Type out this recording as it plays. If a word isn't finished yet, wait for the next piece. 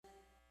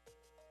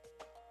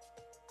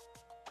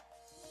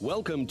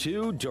Welcome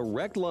to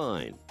Direct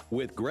Line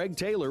with Greg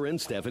Taylor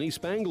and Stephanie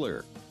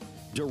Spangler.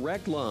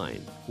 Direct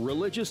Line,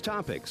 religious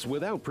topics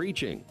without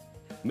preaching,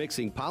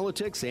 mixing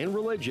politics and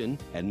religion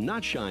and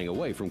not shying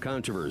away from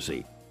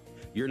controversy.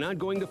 You're not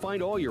going to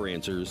find all your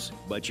answers,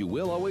 but you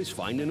will always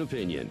find an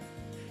opinion.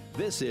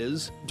 This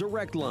is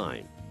Direct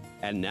Line.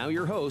 And now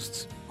your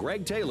hosts,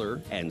 Greg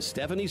Taylor and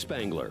Stephanie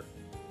Spangler.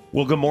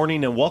 Well, good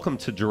morning and welcome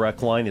to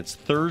Direct Line. It's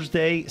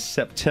Thursday,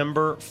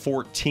 September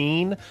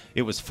 14.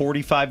 It was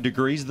 45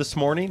 degrees this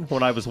morning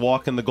when I was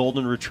walking the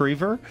Golden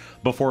Retriever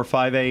before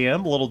 5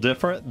 a.m. A little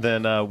different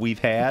than we've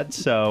had.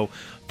 So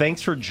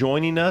thanks for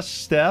joining us,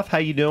 Steph. How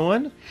you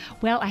doing?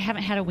 Well, I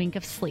haven't had a wink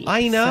of sleep.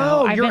 I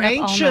know. So you're I've been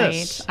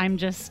anxious. Up all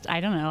night. I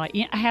don't know.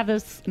 I have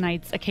those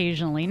nights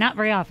occasionally. Not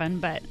very often,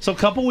 but. So a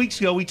couple weeks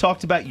ago, we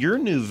talked about your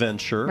new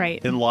venture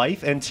in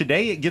life, and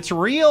today it gets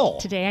real.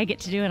 Today I get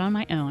to do it on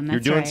my own. That's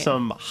You're doing right.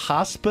 some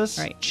hospice,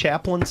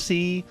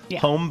 chaplaincy,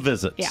 home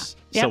visits. Yeah.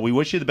 So we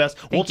wish you the best.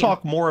 We'll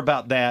talk more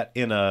about that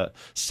in a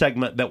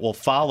segment that will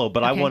follow,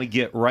 but I want to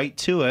get right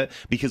to it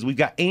because we've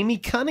got Amy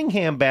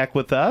Cunningham back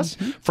with us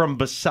from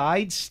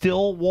Beside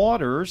Still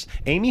Waters.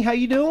 Amy, how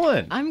you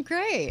doing? I'm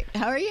great.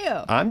 How are you?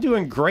 I'm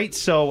doing great.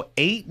 So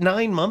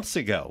 8-9 months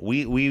ago,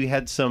 we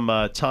had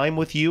some time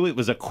with you. It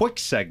was a quick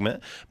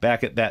segment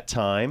back at that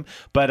time,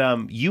 but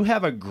you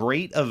have a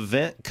great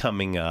event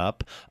coming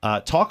up.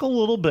 Talk a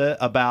little bit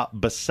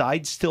about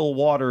Beside Still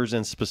Waters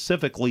and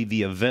specifically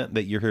the event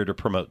that you're here to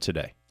promote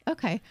today.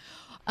 Okay.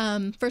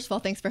 First of all,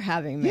 thanks for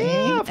having me.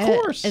 Yeah, of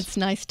course. It's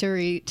nice to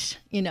reach,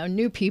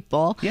 new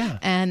people. Yeah.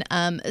 And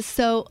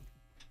so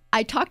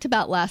I talked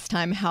about last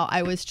time how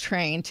I was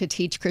trained to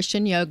teach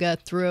Christian yoga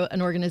through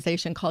an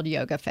organization called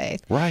Yoga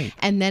Faith. Right.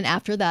 And then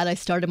after that, I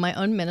started my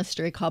own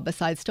ministry called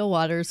Beside Still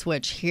Waters,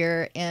 which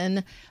here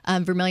in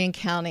Vermilion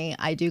County,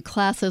 I do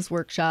classes,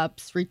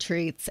 workshops,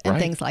 retreats, and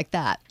things like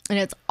that. And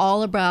it's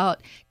all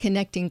about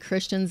connecting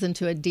Christians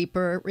into a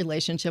deeper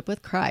relationship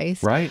with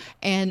Christ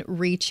and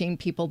reaching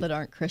people that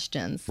aren't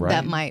Christians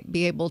that might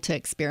be able to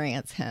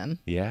experience him,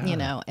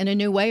 in a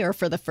new way or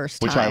for the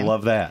first time. Which I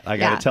love that. I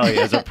got to tell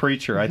you, as a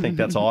preacher, I think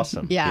that's awesome.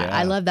 Yeah,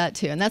 I love that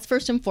too. And that's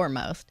first and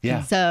foremost.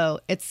 Yeah. So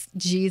it's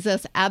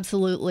Jesus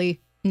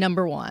absolutely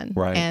number one.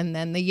 Right. And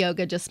then the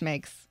yoga just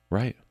makes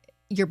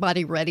your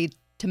body ready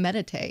to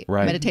meditate.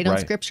 Meditate on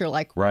scripture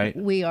like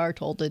we are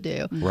told to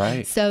do.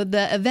 Right. So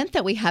the event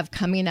that we have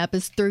coming up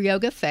is through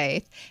Yoga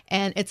Faith,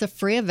 and it's a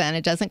free event.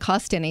 It doesn't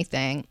cost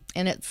anything.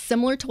 And it's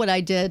similar to what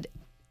I did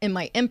in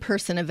my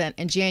in-person event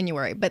in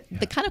January. But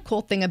the kind of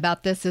cool thing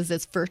about this is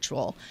it's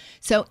virtual.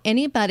 So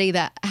anybody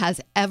that has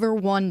ever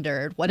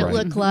wondered what it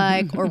looked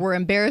like or were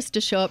embarrassed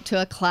to show up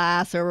to a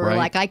class or were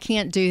like, I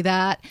can't do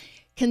that,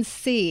 can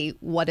see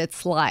what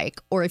it's like.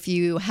 Or if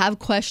you have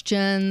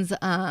questions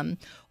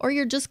or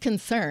you're just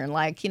concerned,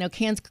 like,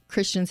 can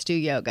Christians do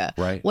yoga?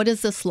 What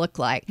does this look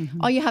like?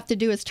 All you have to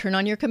do is turn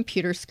on your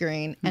computer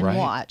screen and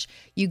watch.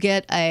 You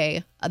get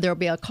there'll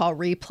be a call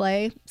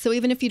replay. So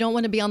even if you don't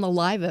want to be on the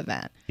live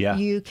event,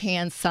 you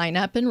can sign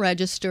up and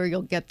register.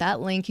 You'll get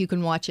that link. You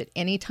can watch it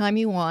anytime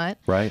you want.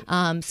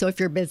 So if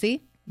you're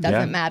busy,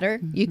 doesn't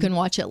matter. You can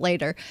watch it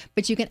later.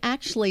 But you can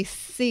actually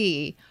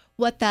see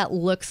what that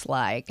looks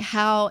like,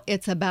 how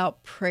it's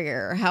about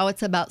prayer, how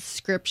it's about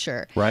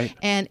scripture.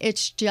 And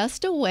it's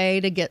just a way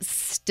to get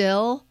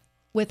still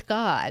with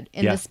God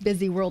in this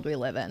busy world we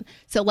live in.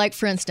 So like,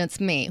 for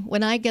instance, me,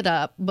 when I get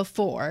up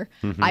before,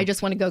 I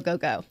just want to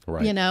go.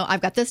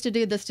 I've got this to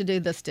do, this to do,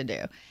 this to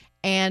do.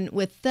 And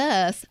with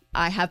this,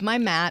 I have my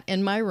mat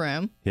in my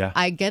room.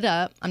 I get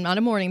up. I'm not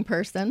a morning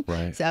person.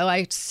 So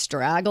I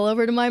straggle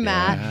over to my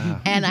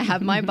mat and I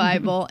have my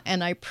Bible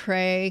and I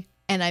pray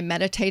and I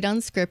meditate on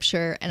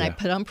scripture and I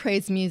put on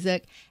praise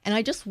music and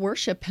I just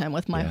worship him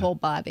with my whole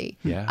body.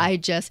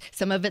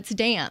 Some of it's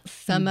dance,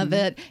 some of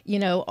it,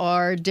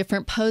 are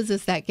different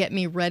poses that get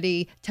me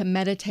ready to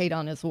meditate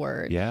on his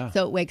word.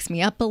 So it wakes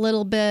me up a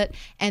little bit,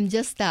 and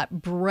just that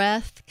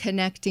breath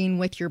connecting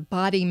with your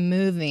body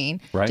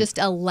moving just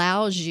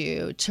allows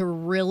you to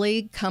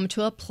really come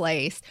to a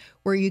place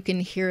where you can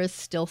hear his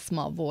still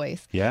small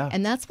voice.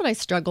 And that's what I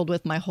struggled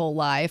with my whole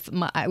life.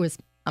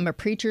 I'm a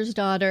preacher's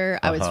daughter.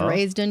 I was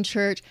raised in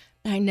church,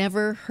 but I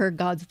never heard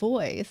God's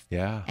voice.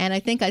 And I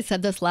think I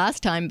said this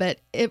last time, but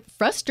it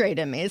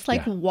frustrated me. It's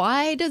like,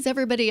 why does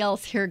everybody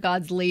else hear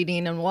God's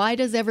leading? And why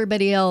does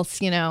everybody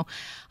else,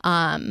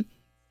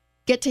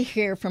 get to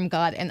hear from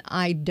God and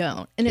I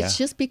don't? And it's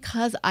just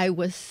because I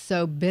was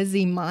so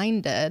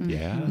busy-minded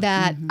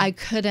that I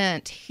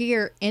couldn't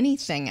hear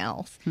anything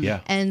else.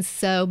 And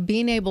so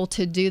being able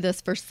to do this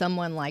for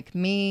someone like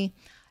me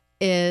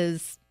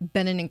is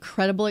been an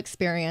incredible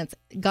experience.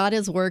 God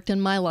has worked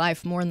in my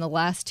life more in the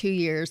last 2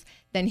 years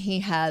than he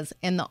has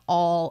in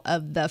all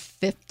of the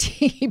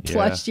 50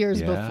 plus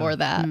years before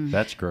that.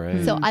 That's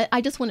great. So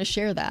I just want to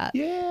share that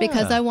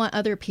because I want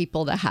other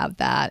people to have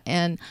that.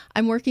 And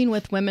I'm working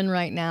with women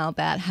right now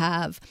that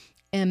have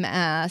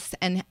MS,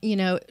 and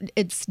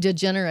it's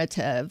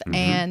degenerative,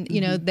 and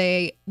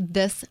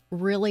this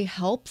really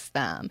helps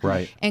them.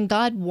 Right. And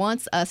God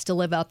wants us to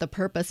live out the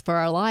purpose for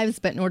our lives,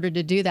 but in order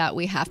to do that,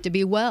 we have to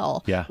be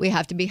well. Yeah. We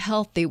have to be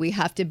healthy. We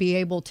have to be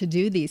able to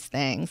do these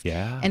things.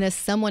 Yeah. And as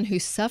someone who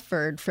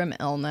suffered from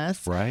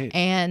illness, Right.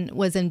 and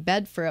was in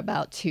bed for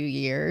about 2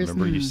 years,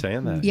 Remember you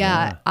saying that?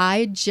 yeah,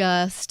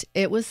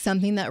 it was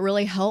something that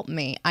really helped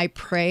me. I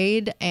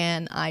prayed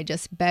and I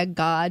just begged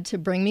God to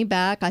bring me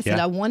back. I said,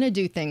 Yeah. I want to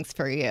do things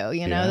for you.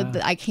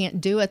 I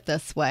can't do it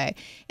this way.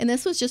 And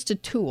this was just a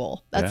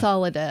tool. That's Yeah.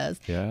 all it is.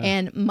 Yeah.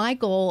 And my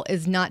goal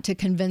is not to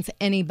convince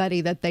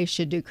anybody that they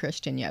should do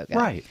Christian yoga.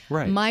 Right,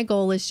 right. My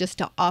goal is just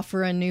to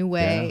offer a new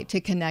way Yeah.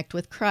 to connect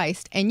with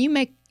Christ. And you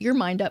make your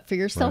mind up for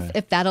yourself Right.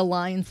 if that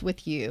aligns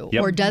with you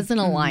Yep. or doesn't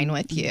align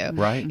with you.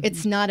 Right.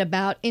 It's not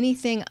about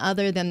anything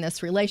other than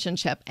this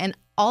relationship. And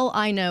all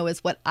I know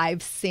is what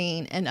I've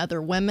seen in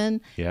other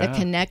women, Yeah. the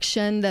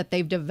connection that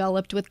they've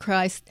developed with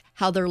Christ,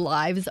 how their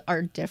lives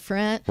are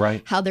different,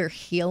 Right. how they're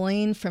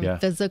healing from Yeah.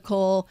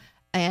 physical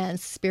and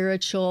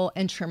spiritual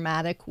and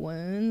traumatic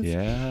wounds.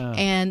 Yeah.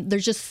 And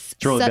there's just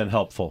It's really such- been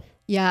helpful.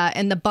 yeah,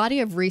 and the body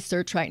of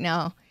research right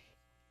now,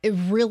 it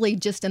really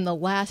just in the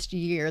last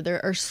year,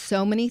 there are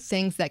so many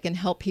things that can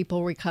help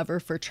people recover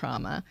for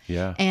trauma.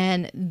 Yeah.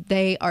 And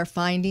they are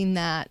finding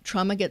that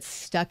trauma gets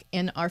stuck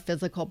in our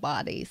physical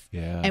bodies.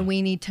 Yeah. And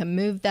we need to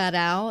move that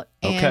out.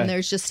 Okay. And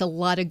there's just a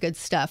lot of good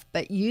stuff.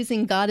 But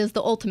using God as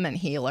the ultimate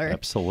healer.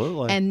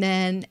 Absolutely. And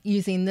then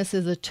using this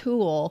as a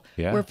tool,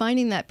 Yeah. we're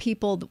finding that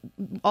people,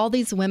 all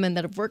these women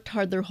that have worked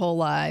hard their whole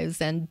lives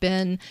and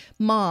been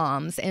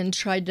moms and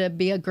tried to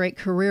be a great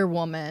career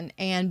woman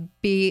and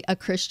be a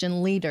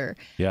Christian leader,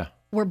 yeah.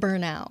 we're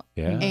burnt out.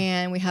 Yeah.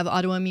 And we have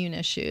autoimmune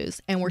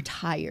issues and we're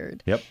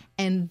tired. Yep.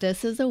 And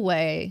this is a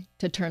way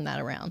to turn that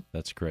around.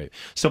 That's great.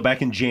 So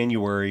back in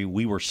January,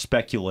 we were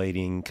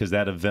speculating because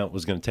that event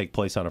was going to take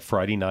place on a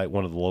Friday night,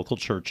 one of the local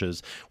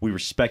churches. We were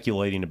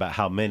speculating about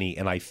how many,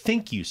 and I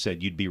think you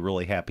said you'd be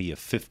really happy if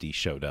 50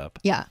 showed up.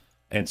 Yeah.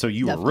 And so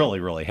you Definitely. were really,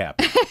 really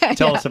happy.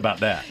 Tell us about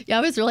that. Yeah,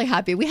 I was really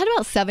happy. We had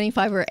about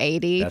 75 or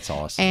 80. That's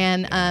awesome.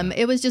 And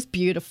it was just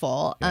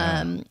beautiful.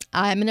 Yeah.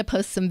 I'm going to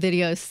post some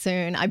videos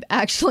soon. I've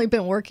actually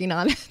been working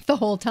on it the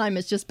whole time.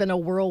 It's just been a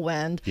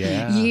whirlwind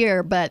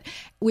year. But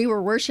we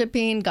were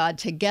worshiping God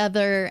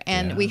together,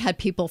 and we had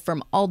people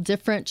from all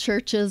different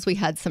churches. We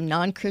had some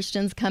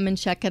non-Christians come and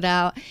check it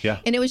out. Yeah.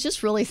 And it was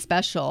just really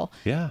special.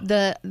 Yeah.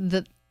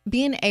 The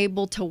being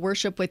able to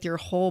worship with your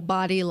whole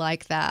body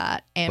like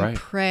that and Right.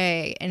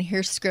 pray and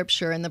hear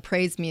scripture and the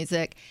praise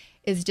music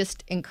is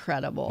just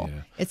incredible.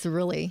 Yeah. It's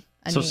really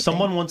a So neat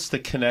someone thing. wants to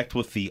connect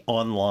with the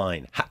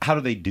online. How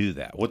do they do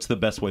that? What's the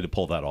best way to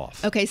pull that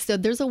off? Okay, so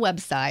there's a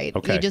website.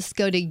 Okay. You just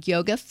go to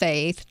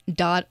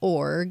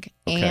yogafaith.org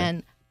Okay.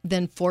 and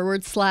then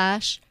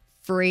 /free,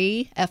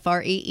 FREE,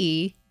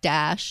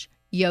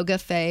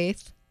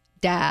 yogafaith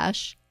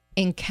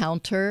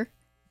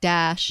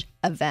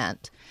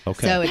encounter-event.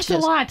 Okay. So it's That's a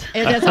just, lot.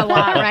 It is a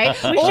lot, right?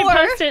 We should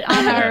post it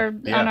on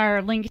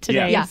our link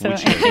today. Yeah, So we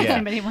should, if yeah.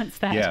 anybody wants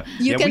that. Yeah,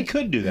 You we can-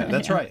 could do that.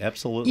 That's right.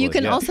 Absolutely. You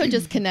can Yeah. also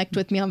just connect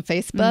with me on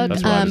Facebook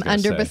That's what I was gonna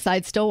under say.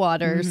 Beside Still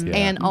Waters, Yeah.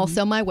 and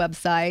also my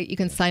website. You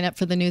can sign up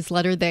for the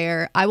newsletter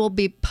there. I will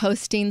be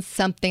posting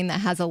something that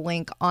has a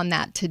link on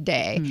that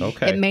today.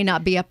 Okay. It may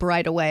not be up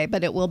right away,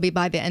 but it will be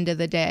by the end of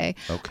the day.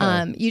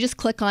 Okay. You just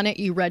click on it,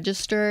 you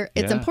register.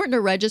 It's Yeah. important to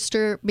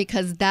register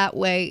because that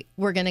way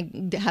we're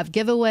going to have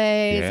giveaways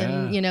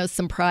and,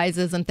 some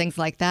prizes and things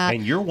like that.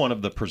 And you're one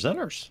of the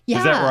presenters. Yeah,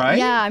 Is that right?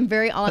 Yeah, I'm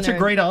very honored. That's a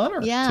great honor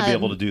Yeah. to be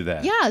able to do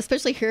that. Yeah,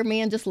 especially hear me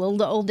in just little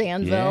old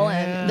Danville,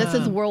 and this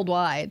is Yeah.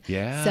 worldwide.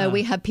 Yeah. So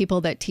we have people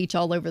that teach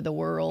all over the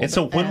world. And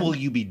so when will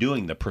you be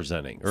doing the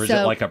presenting? Or is it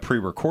So- like a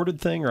pre-recorded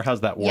thing, or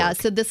how's that work? Yeah,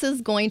 so this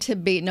is going to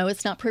be, no,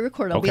 it's not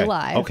pre-recorded, it'll Okay, be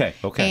live.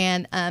 okay.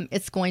 And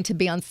it's going to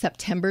be on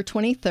September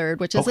 23rd,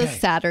 which is a Okay.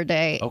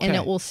 Saturday, and Okay.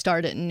 it will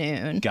start at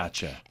noon.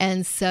 Gotcha.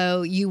 And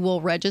so you will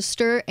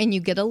register and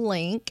you get a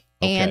link.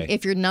 And Okay.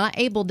 if you're not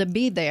able to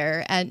be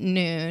there at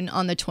noon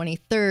on the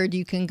 23rd,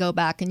 you can go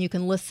back and you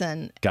can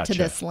listen Gotcha. to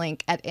this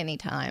link at any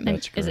time. And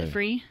That's is it great.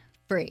 free?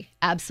 Free.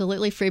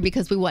 Absolutely free,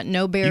 because we want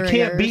no You barriers.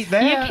 can't beat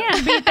that. You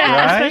can't beat that,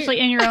 Right? especially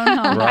in your own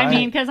home. Right. I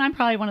mean, because I'm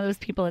probably one of those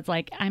people that's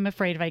like, I'm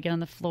afraid if I get on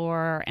the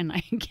floor and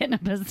I get in a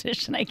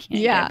position, I can't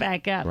Yeah. get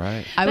back up.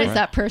 Right. I was Right.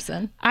 that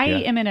person. I Yeah.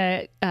 am in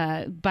a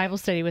Bible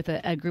study with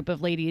a group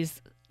of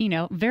ladies,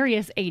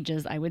 various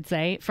ages, I would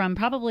say, from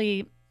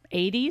probably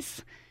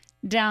 80s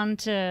down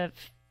to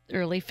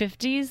early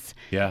 50s.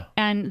 Yeah.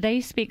 And they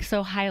speak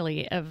so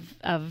highly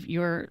of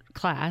your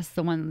class,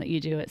 the one that you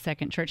do at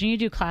Second Church. And you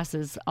do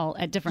classes all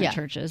at different Yeah.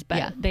 churches, but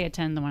Yeah. they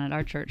attend the one at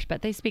our church.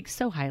 But they speak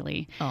so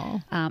highly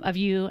Oh. of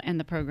you and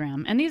the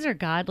program. And these are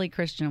godly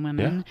Christian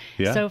women.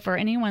 Yeah. Yeah. So for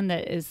anyone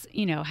that is,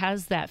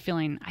 has that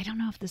feeling, I don't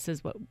know if this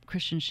is what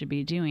Christians should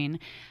be doing,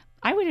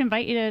 I would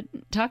invite you to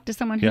talk to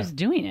someone who's Yeah.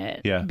 doing it.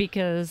 Yeah.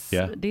 Because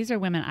Yeah. these are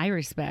women I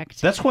respect.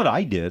 That's what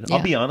I did. I'll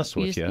Yeah. be honest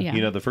with You you. just-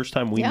 yeah. The first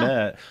time we Yeah.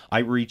 met, I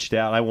reached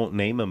out. I won't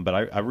name them, but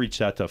I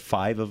reached out to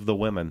 5 of the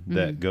women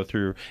that go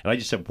through, and I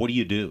just said, "What do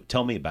you do?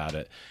 Tell me about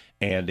it."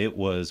 And it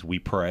was, we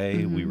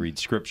pray, we read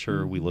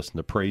scripture, we listen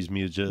to praise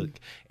music,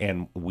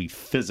 and we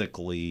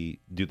physically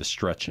do the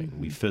stretching.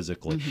 We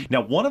physically.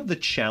 Now, one of the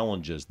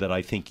challenges that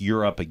I think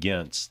you're up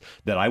against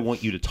that I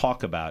want you to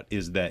talk about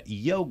is that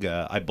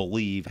yoga, I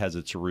believe, has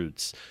its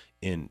roots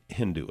in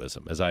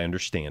Hinduism, as I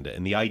understand it.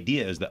 And the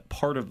idea is that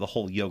part of the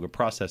whole yoga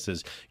process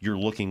is you're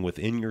looking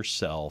within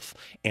yourself,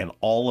 and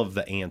all of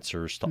the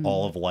answers to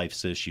all of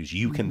life's issues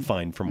you can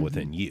find from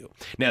within you.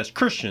 Now, as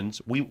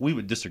Christians, we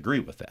would disagree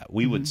with that.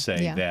 We would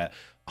say that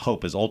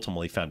hope is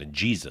ultimately found in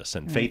Jesus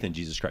and faith in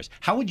Jesus Christ.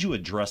 How would you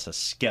address a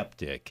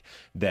skeptic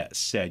that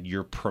said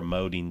you're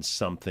promoting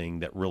something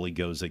that really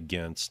goes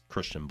against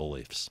Christian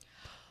beliefs?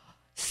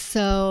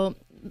 So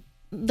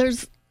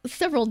there's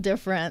several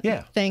different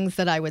things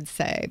that I would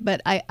say,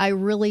 but I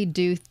really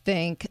do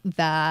think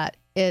that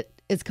it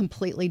is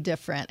completely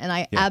different. And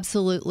I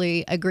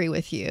absolutely agree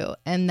with you.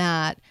 And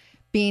that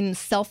being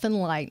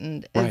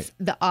self-enlightened is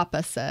the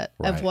opposite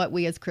of what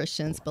we as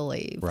Christians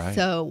believe.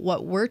 So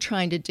what we're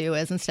trying to do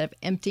is, instead of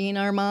emptying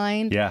our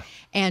mind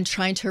and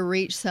trying to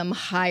reach some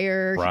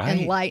higher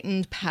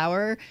enlightened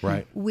power,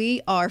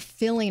 we are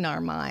filling our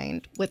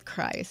mind with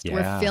Christ.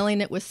 We're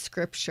filling it with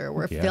scripture.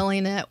 We're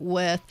filling it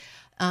with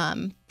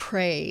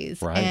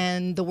praise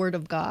and the word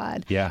of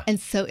God. And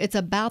so it's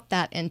about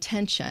that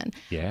intention.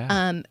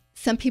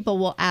 Some people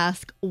will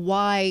ask,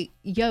 why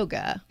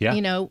yoga?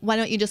 You know, why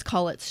don't you just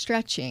call it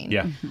stretching?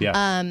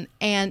 And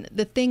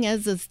the thing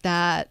is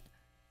that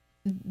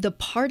the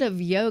part of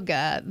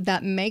yoga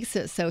that makes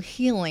it so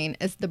healing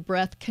is the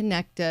breath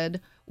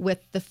connected with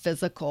the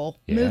physical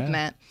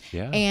movement.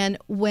 And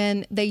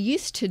when they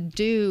used to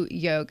do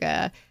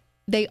yoga,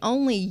 they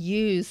only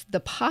use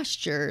the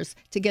postures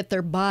to get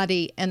their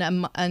body in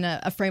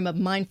a frame of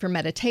mind for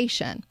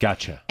meditation.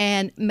 Gotcha.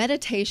 And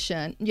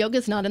meditation, yoga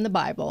is not in the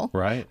Bible.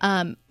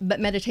 But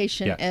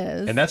meditation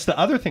is. And that's the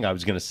other thing I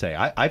was going to say.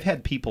 I've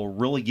had people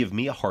really give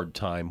me a hard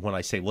time when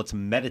I say, let's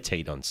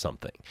meditate on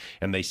something.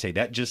 And they say,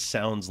 that just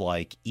sounds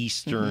like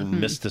Eastern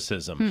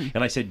mysticism.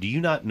 And I said, do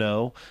you not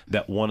know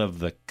that one of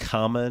the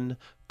common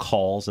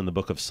calls in the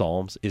book of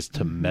Psalms is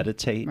to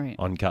meditate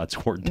on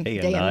God's word day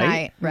and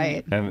night.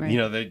 And, you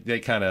know, they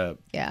kind of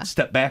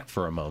step back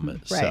for a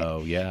moment.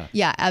 So,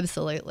 Yeah,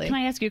 absolutely. Can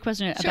I ask you a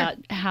question about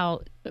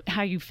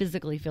how you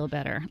physically feel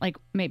better? Like,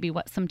 maybe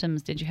what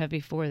symptoms did you have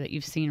before that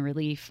you've seen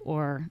relief,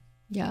 or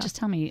just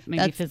tell me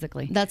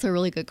physically. That's a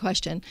really good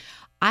question.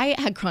 I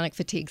had chronic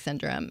fatigue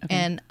syndrome,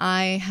 and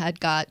I had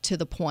got to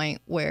the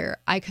point where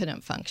I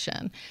couldn't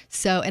function.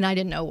 So, and I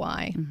didn't know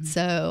why.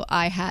 So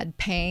I had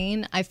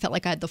pain. I felt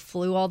like I had the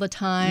flu all the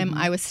time.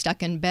 I was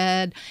stuck in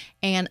bed,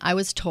 and I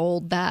was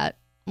told that,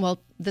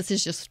 well, this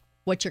is just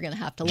what you're going to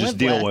have to live with. Just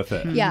deal with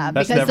it. Yeah.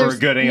 That's never a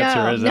good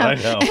answer, is it? I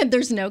know. And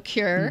there's no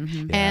cure.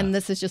 And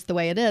this is just the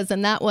way it is.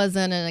 And that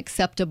wasn't an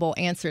acceptable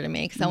answer to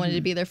me, because I wanted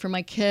to be there for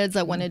my kids.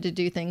 I wanted to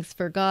do things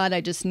for God.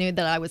 I just knew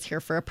that I was here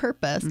for a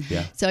purpose.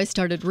 So I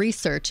started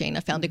researching.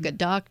 I found a good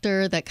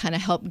doctor that kind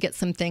of helped get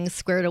some things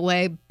squared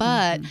away.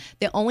 But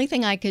the only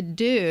thing I could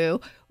do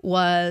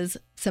was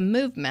some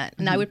movement.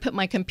 And I would put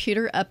my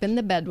computer up in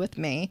the bed with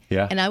me,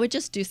 and I would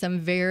just do some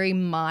very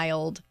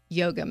mild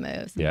yoga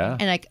moves.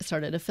 And I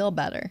started to feel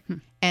better.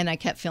 And I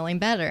kept feeling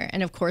better.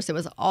 And of course, it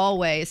was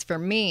always, for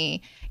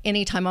me,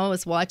 anytime I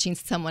was watching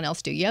someone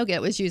else do yoga,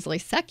 it was usually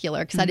secular,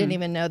 because I didn't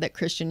even know that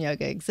Christian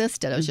yoga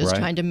existed. I was just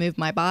trying to move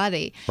my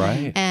body.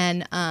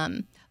 And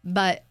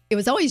but it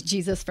was always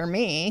Jesus for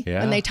me.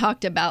 When they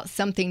talked about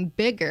something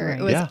bigger,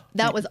 it was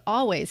that was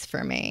always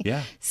for me.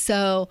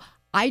 So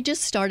I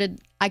just started,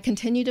 I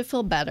continue to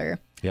feel better.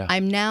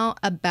 I'm now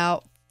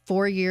about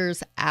 4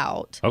 years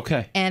out.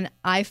 And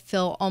I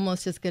feel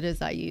almost as good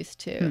as I used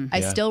to. I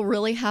still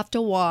really have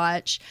to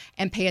watch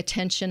and pay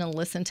attention and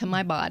listen to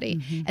my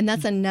body. And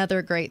that's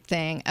another great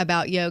thing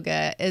about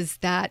yoga, is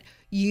that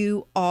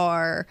you're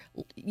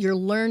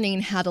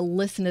learning how to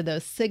listen to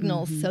those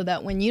signals, so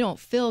that when you don't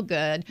feel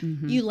good,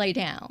 you lay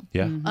down.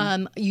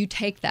 You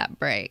take that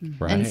break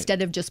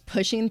instead of just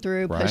pushing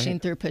through.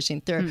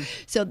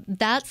 So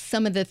that's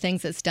some of the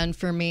things it's done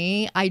for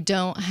me. I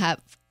don't have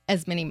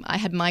as many. I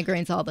had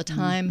migraines all the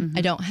time.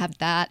 I don't have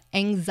that.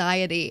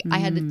 Anxiety. I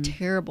had a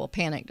terrible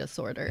panic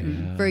disorder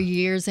for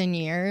years and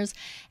years.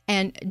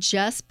 And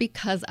just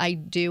because I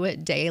do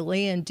it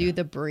daily and do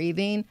the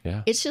breathing,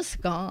 it's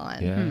just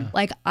gone.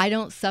 Like, I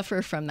don't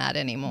suffer from that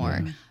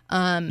anymore.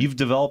 You've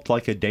developed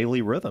like a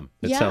daily rhythm,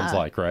 it sounds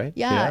like, right?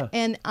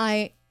 And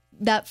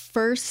that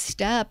first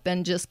step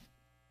and just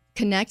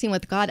connecting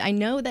with God, I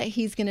know that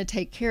He's going to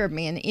take care of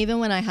me. And even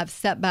when I have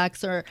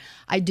setbacks or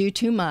I do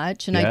too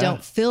much and I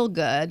don't feel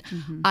good,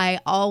 I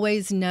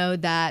always know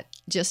that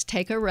just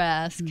take a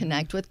rest,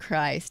 connect with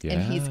Christ,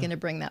 and He's going to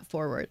bring that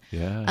forward.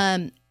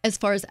 As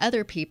far as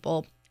other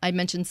people, I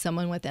mentioned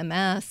someone with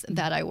MS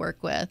that I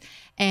work with,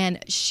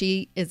 and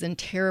she is in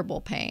terrible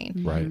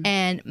pain.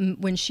 And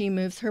when she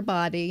moves her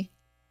body,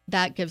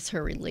 that gives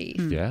her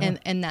relief.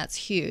 And that's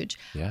huge.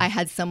 I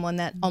had someone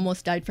that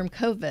almost died from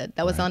COVID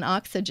that was on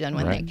oxygen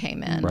when they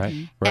came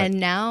in. And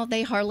now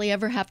they hardly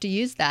ever have to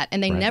use that.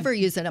 And they never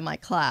use it in my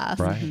class.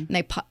 And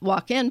they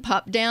walk in,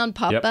 pop down,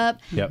 pop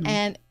up.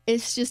 And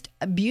it's just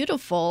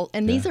beautiful.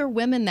 And these are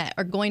women that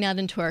are going out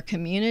into our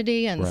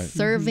community and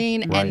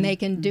serving, and they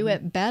can do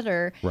it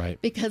better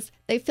because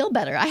they feel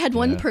better. I had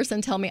one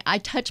person tell me, I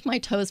touched my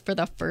toes for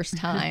the first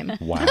time.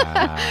 Wow.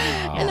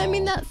 And I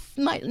mean, that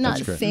might not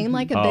seem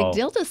like a big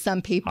deal to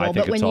some people,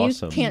 but when you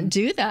can't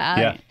do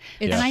that,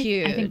 it's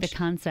huge. I think the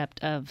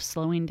concept of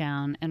slowing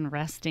down and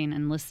resting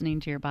and listening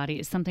to your body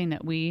is something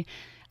that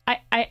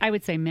I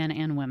would say men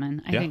and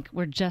women. I think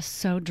we're just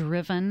so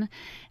driven.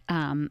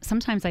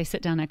 Sometimes I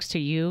sit down next to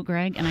you,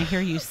 Greg, and I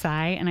hear you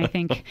sigh, and I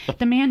think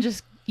the man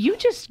you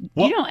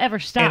don't ever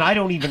stop. And I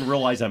don't even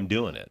realize I'm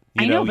doing it.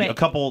 You know, a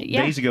couple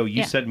days ago,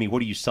 you said to me,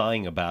 "What are you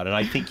sighing about?" And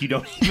I think you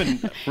don't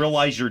even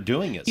realize you're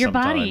doing it. Your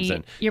sometimes.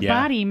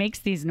 body makes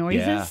these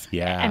noises,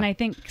 yeah. And I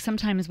think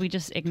sometimes we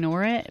just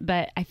ignore it.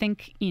 But I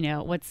think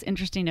what's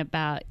interesting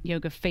about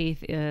Yoga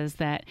Faith is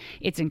that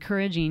it's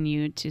encouraging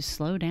you to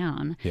slow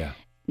down. Yeah.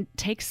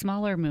 Take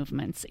smaller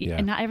movements,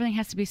 and not everything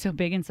has to be so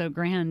big and so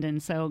grand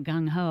and so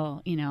gung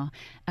ho.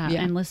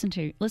 And listen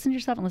to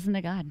yourself and listen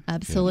to God.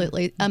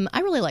 Absolutely. I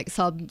really like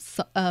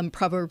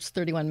Proverbs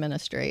 31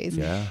 Ministries,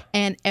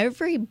 and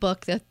every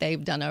book that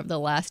they've done over the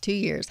last 2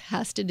 years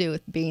has to do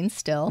with being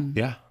still.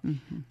 Yeah.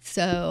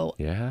 So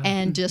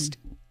and just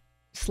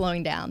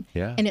slowing down.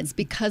 And it's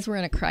because we're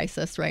in a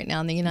crisis right now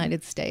in the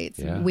United States.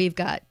 We've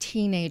got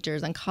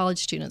teenagers and college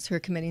students who are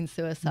committing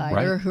suicide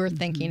or who are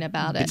thinking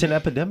about it. It's an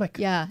epidemic.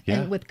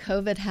 And with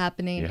COVID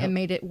happening, it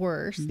made it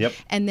worse.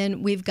 And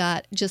then we've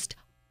got just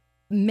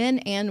men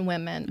and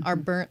women are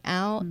burnt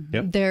out.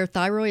 Their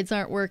thyroids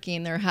aren't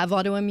working. They have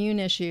autoimmune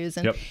issues.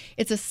 And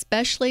it's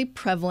especially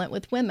prevalent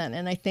with women.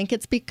 And I think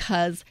it's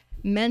because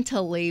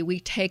mentally we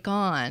take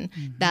on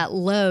that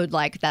load,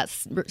 like that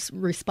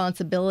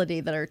responsibility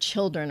that our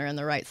children are in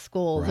the right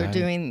schools, they're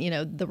doing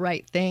the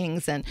right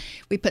things, and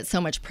we put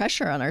so much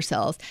pressure on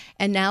ourselves.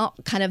 And now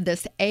kind of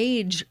this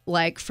age,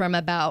 like from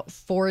about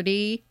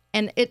 40,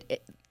 and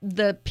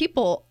the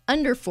people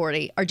under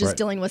 40 are just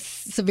dealing with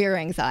severe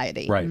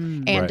anxiety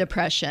and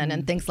depression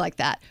and things like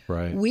that.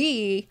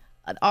 We,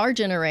 our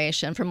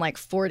generation from like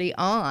 40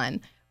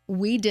 on,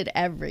 we did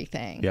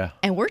everything.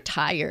 And we're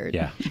tired.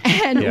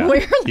 And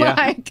we're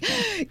like,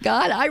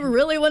 God, I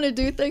really want to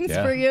do things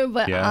for you,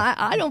 but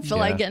I don't feel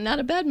like getting out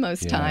of bed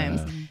most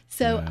times.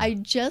 So I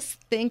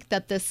just think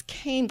that this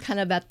came kind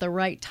of at the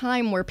right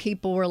time where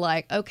people were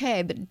like,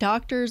 okay, the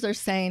doctors are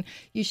saying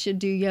you should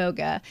do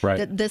yoga.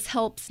 That this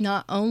helps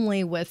not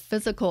only with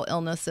physical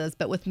illnesses,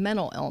 but with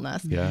mental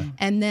illness.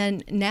 And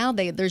then now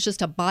there's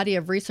just a body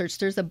of research.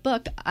 There's a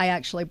book I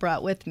actually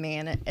brought with me,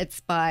 and it's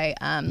by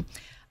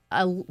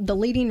the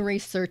leading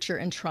researcher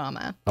in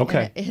trauma.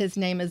 His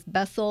name is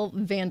Bessel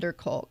van der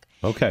Kolk.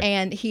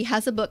 And he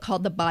has a book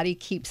called The Body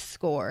Keeps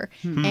Score.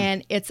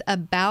 And it's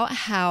about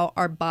how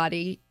our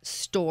body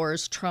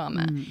stores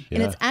trauma. And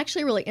it's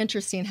actually really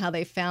interesting how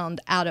they found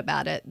out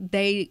about it.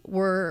 They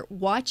were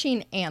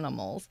watching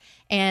animals,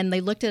 and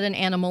they looked at an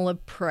animal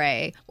of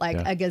prey, like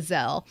a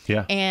gazelle,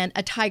 and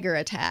a tiger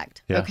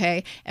attacked,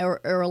 or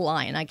a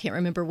lion. I can't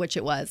remember which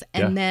it was.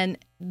 And then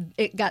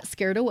it got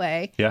scared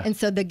away. And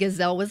so the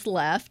gazelle was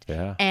left,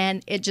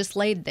 and it just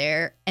laid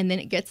there, and then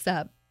it gets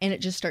up, and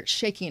it just starts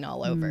shaking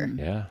all over.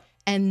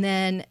 And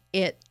then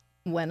it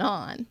went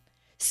on.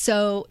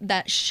 So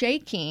that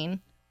shaking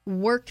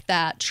work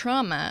that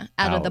trauma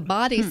out of the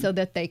body so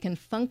that they can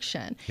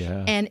function.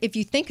 And if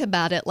you think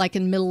about it, like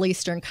in Middle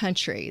Eastern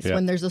countries,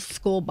 when there's a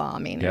school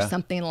bombing or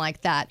something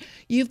like that,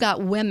 you've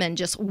got women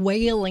just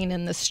wailing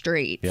in the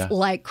streets,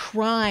 like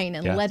crying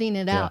and letting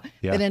it out.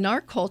 But in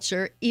our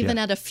culture, even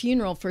at a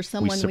funeral for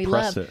someone we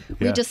love,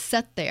 we just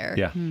sit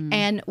there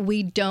and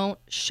we don't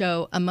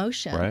show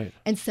emotion.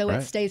 And so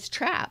it stays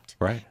trapped.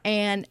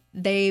 And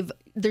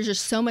there's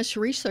just so much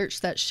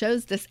research that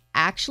shows this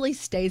actually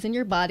stays in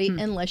your body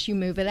unless you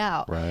move it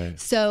out.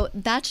 So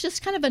that's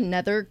just kind of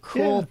another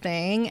cool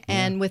thing.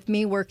 And with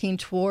me working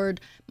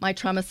toward my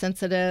trauma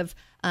sensitive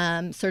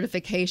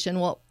certification,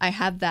 well, I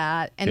have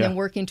that. And then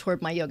working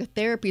toward my yoga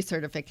therapy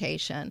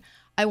certification,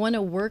 I want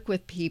to work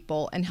with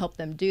people and help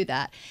them do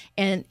that.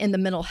 And in the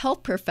mental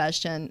health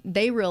profession,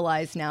 they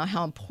realize now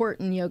how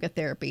important yoga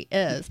therapy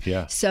is.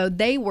 So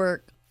they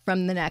work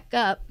from the neck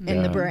up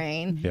in the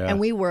brain, and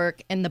we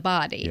work in the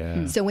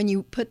body. So when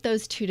you put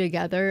those two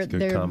together,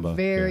 they're combo.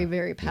 Very,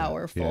 very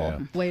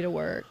powerful way to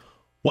work.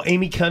 Well,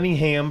 Amy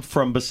Cunningham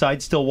from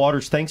Beside Still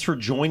Waters, thanks for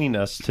joining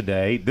us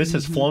today. This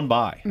has flown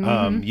by.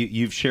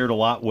 You've shared a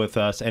lot with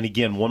us. And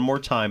again, one more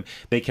time,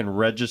 they can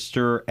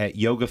register at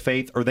Yoga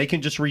Faith, or they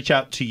can just reach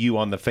out to you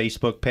on the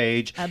Facebook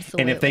page.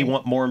 Absolutely. And if they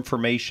want more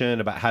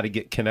information about how to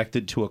get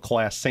connected to a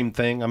class, same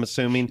thing, I'm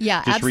assuming?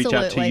 Yeah, just absolutely.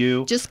 reach out to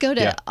you? Just go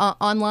to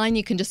online.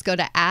 You can just go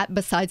to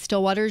 @Beside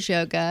Still Waters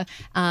Yoga,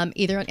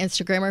 either on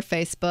Instagram or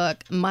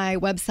Facebook. My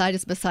website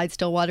is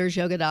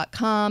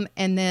besidestillwatersyoga.com.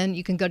 And then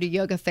you can go to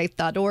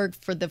yogafaith.org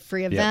for for the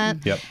free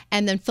event. Yep.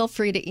 And then feel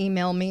free to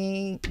email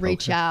me,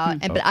 reach out.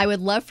 But I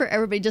would love for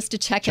everybody just to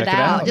check it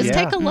out. Just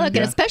take a look,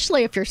 and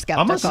especially if you're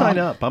skeptical. I'm going to sign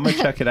up. I'm going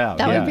to check it out.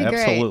 That would be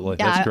great. Absolutely.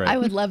 Yeah, That's great. I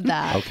would love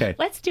that. Okay.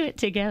 Let's do it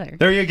together.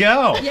 There you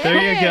go.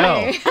 There you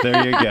go.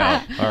 There you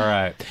go. All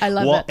right. I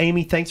love well, it.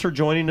 Amy, thanks for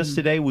joining us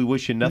today. We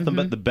wish you nothing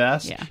but the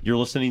best. Yeah. You're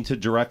listening to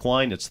Direct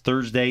Line. It's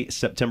Thursday,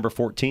 September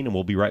 14, and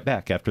we'll be right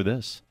back after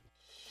this.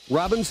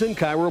 Robinson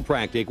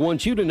Chiropractic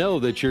wants you to know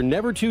that you're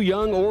never too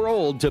young or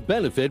old to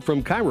benefit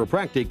from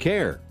chiropractic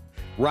care.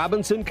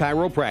 Robinson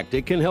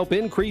Chiropractic can help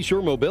increase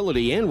your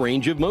mobility and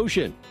range of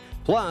motion.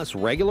 Plus,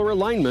 regular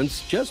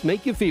alignments just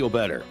make you feel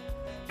better.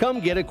 Come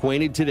get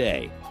acquainted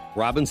today.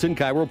 Robinson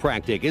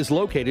Chiropractic is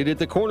located at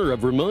the corner of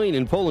Vermillion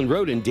and Poland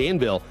Road in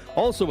Danville,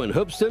 also in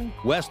Hoopeston,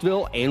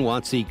 Westville, and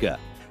Watseka.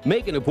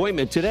 Make an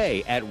appointment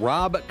today at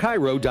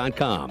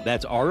robchiro.com.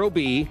 That's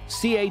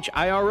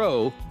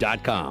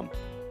ROBCHIRO.com.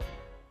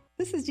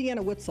 This is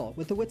Deanna Witzel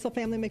with the Witzel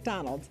Family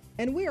McDonald's,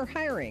 and we are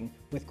hiring.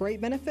 With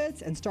great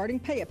benefits and starting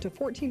pay up to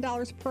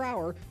 $14 per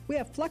hour, we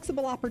have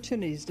flexible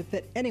opportunities to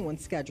fit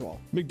anyone's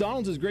schedule.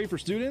 McDonald's is great for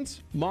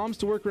students, moms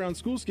to work around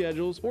school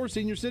schedules, or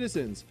senior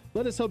citizens.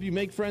 Let us help you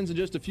make friends in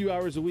just a few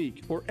hours a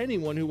week, or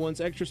anyone who wants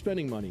extra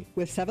spending money.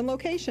 With 7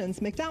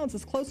 locations, McDonald's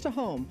is close to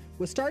home,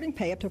 with starting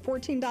pay up to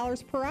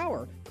 $14 per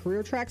hour,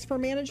 career tracks for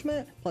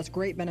management, plus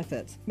great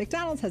benefits.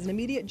 McDonald's has an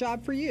immediate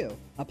job for you.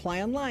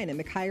 Apply online at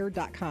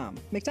mchire.com.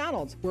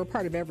 McDonald's, we're a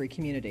part of every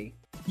community.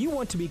 You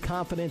want to be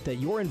confident that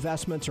your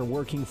investments are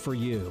working for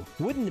you.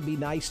 Wouldn't it be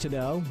nice to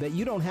know that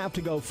you don't have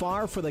to go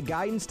far for the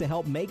guidance to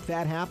help make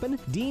that happen?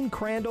 Dean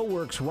Crandall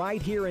works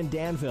right here in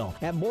Danville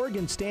at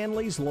Morgan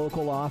Stanley's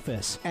local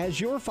office. As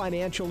your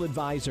financial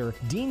advisor,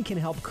 Dean can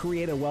help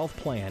create a wealth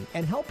plan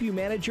and help you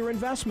manage your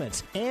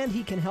investments. And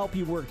he can help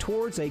you work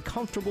towards a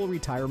comfortable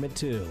retirement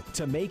too.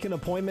 To make an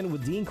appointment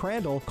with Dean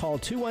Crandall, call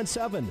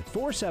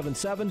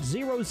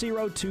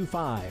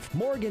 217-477-0025.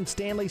 Morgan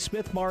Stanley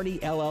Smith Marty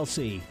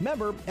LLC.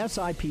 Member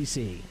SIPC.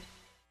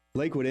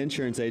 Lakewood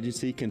Insurance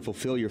Agency can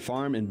fulfill your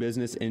farm and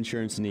business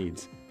insurance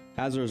needs.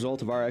 As a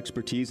result of our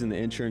expertise in the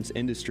insurance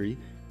industry,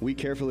 we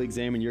carefully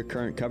examine your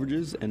current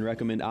coverages and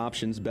recommend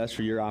options best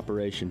for your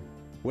operation.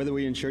 Whether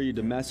we insure you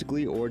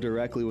domestically or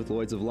directly with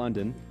Lloyd's of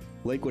London,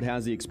 Lakewood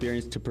has the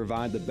experience to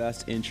provide the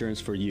best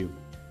insurance for you.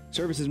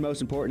 Service is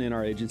most important in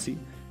our agency.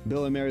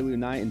 Bill and Mary Lou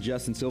Knight and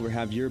Justin Silver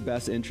have your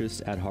best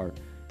interests at heart.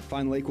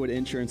 Find Lakewood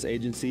Insurance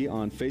Agency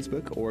on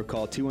Facebook or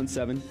call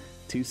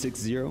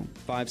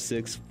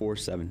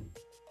 217-260-5647.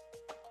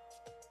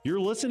 You're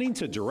listening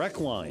to Direct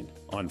Line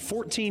on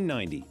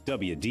 1490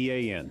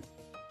 WDAN.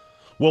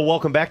 Well,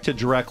 welcome back to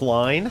Direct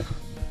Line.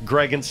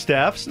 Greg and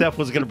Steph. Steph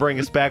was going to bring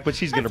us back, but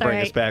she's going to bring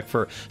us back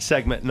for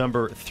segment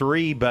number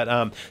 3.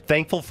 But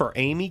thankful for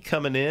Amy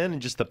coming in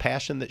and just the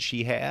passion that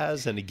she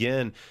has. And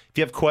again, if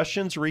you have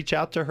questions, reach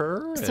out to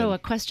her. So a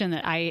question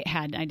that I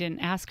had, I didn't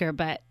ask her,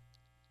 but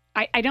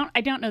I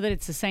don't know that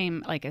it's the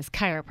same like as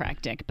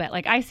chiropractic, but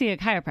like I see a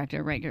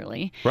chiropractor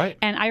regularly. Right.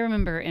 And I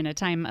remember in a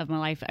time of my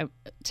life,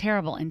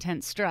 terrible,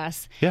 intense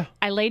stress. Yeah.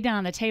 I laid down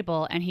on the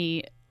table and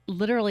he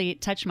literally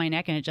touched my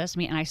neck and adjusted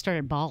me and I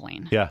started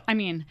bawling. Yeah. I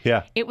mean,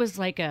 it was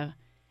like a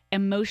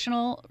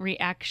emotional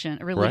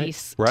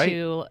release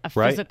to a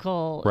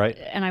physical. Right.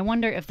 And I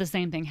wonder if the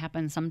same thing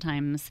happens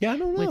sometimes I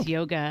don't know. with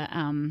yoga.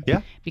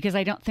 Because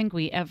I don't think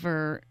we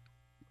ever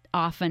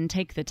often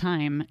take the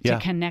time to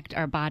connect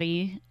our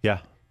body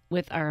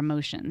with our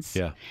emotions.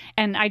 Yeah.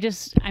 And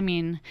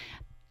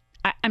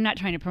I'm not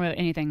trying to promote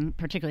anything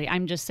particularly.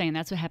 I'm just saying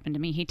that's what happened to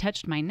me. He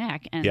touched my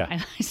neck and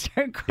I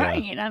started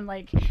crying and I'm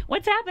like,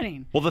 what's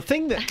happening? Well, the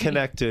thing that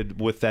connected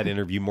with that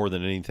interview more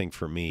than anything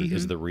for me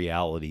is the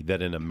reality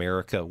that in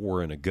America,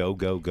 we're in a go,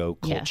 go, go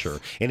culture.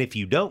 Yes. And if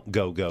you don't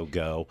go, go,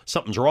 go,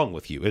 something's wrong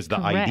with you is the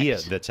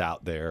idea that's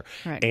out there.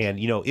 Correct. And,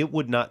 it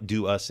would not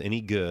do us any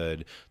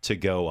good to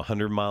go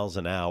 100 miles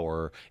an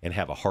hour and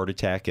have a heart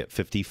attack at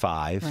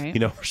 55,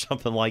 or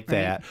something like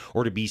that,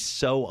 or to be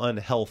so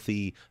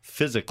unhealthy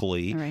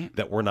physically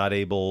that we're not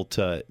able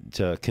to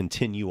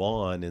continue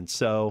on. And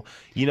so,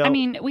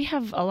 we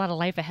have a lot of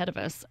life ahead of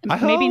us.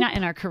 Maybe not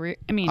in our career.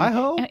 I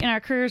hope in our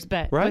careers,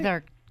 but with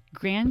our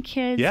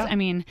grandkids. Yeah,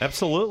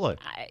 absolutely.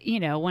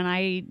 When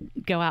I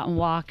go out and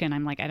walk and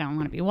I'm like, I don't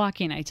want to be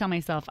walking, I tell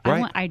myself,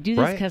 I do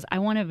this because I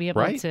want to be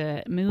able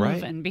to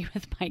move and be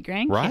with my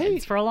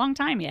grandkids for a long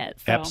time yet.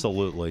 So.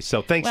 Absolutely.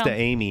 So thanks to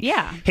Amy.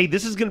 Yeah. Hey,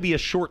 this is going to be a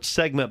short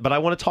segment, but I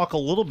want to talk a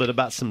little bit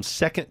about some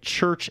Second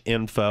Church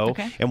info.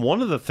 Okay. And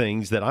one of the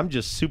things that I'm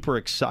just super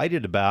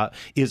excited about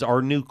is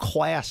our new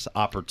class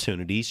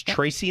opportunities. Yep.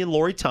 Tracy and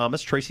Lori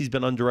Thomas. Tracy's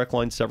been on Direct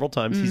Line several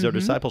times. He's our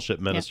discipleship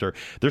minister.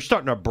 They're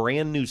starting a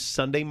brand new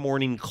Sunday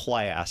morning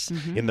class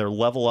in their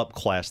Level Up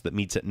class that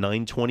meets at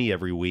 9:20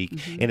 every week,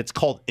 and it's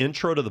called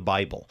Intro to the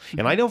Bible.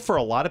 And I know for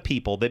a lot of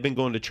people, they've been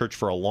going to church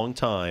for a long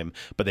time,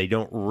 but they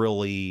don't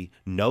really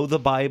know the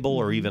Bible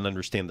or even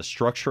understand the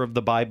structure of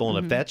the Bible.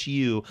 And if that's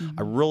you,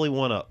 I really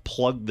want to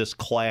plug this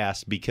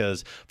class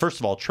because, first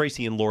of all,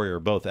 Tracy and Lori are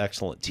both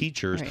excellent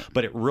teachers,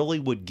 but it really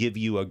would give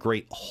you a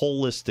great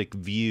holistic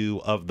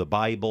view of the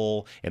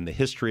Bible and the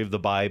history of the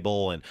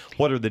Bible and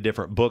what are the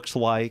different books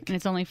like. And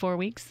it's only 4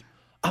 weeks?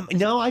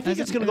 No, I think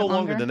it's going to go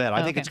longer than that.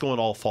 I think okay. it's going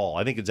all fall.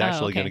 I think it's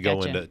actually going to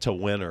go into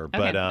winter.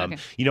 But,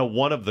 you know,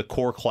 one of the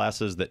core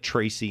classes that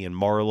Tracy and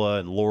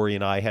Marla and Lori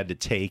and I had to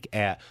take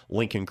at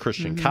Lincoln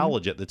Christian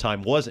College at the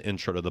time was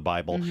Intro to the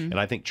Bible. And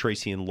I think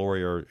Tracy and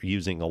Lori are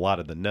using a lot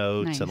of the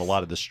notes and a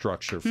lot of the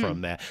structure from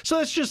that. So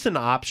that's just an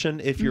option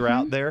if you're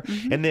out there.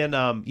 And then,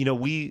 you know,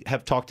 we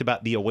have talked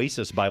about the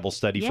Oasis Bible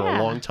study for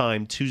a long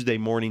time, Tuesday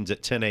mornings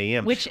at 10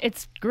 a.m. Which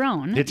it's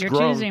grown. It's your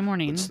grown. Tuesday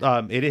mornings.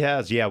 It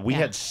has, We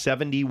had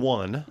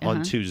 71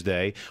 on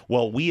Tuesday.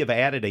 Well, we have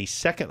added a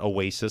second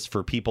Oasis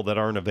for people that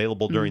aren't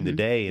available during the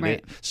day, and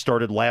it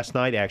started last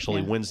night,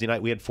 actually. Wednesday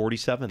night, we had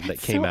 47 that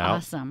came out.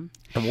 Awesome.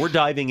 And we're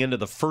diving into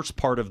the first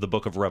part of the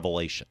book of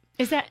Revelation.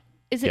 Is it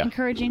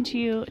encouraging to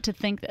you to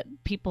think that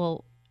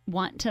people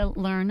want to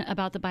learn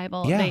about the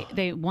Bible?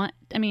 They want,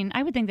 I mean,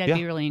 I would think that'd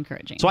be really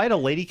encouraging. So I had a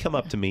lady come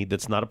up to me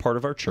that's not a part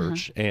of our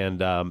church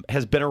and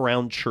has been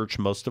around church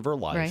most of her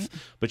life.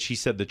 But she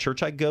said, the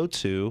church I go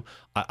to,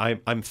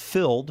 I'm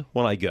filled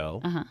when I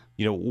go.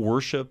 You know,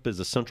 worship is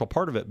a central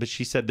part of it. But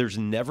she said there's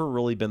never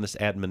really been this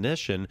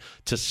admonition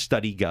to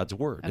study God's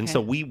word. And so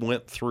we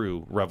went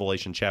through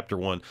Revelation chapter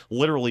 1,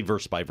 literally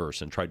verse by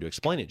verse, and tried to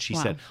explain it. She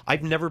said,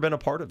 I've never been a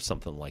part of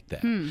something like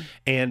that.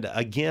 And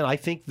again, I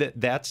think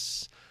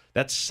that's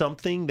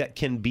something that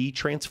can be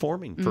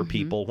transforming for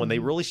people when they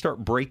really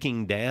start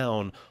breaking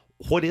down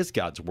what is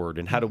God's word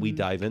and how do we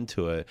dive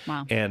into it.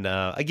 And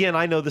again,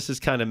 I know this is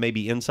kind of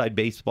maybe inside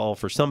baseball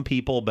for some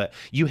people, but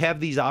you have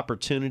these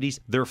opportunities.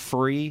 They're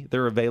free.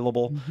 They're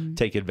available.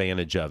 Take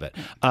advantage of it.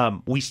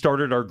 We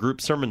started our group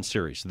sermon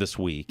series this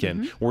week,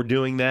 and we're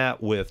doing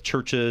that with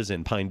churches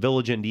in Pine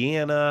Village,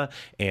 Indiana,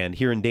 and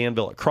here in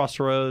Danville at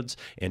Crossroads,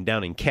 and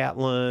down in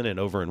Catlin, and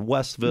over in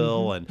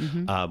Westville.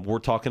 And we're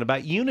talking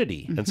about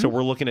unity. And so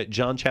we're looking at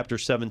John chapter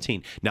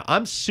 17. Now,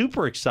 I'm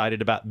super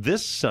excited about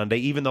this Sunday,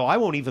 even though I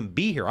won't even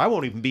be here. I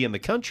won't even be in the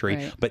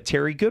country, but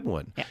Terry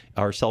Goodwin,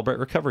 our Celebrate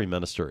Recovery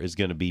minister, is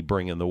going to be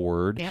bringing the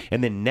word.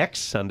 And then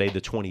next Sunday, the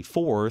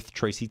 24th,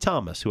 Tracy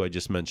Thomas, who I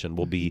just mentioned,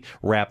 will be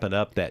wrapping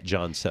up that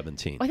John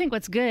 17. Well, I think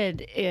what's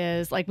good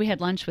is, like, we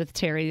had lunch with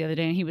Terry the other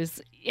day, and he was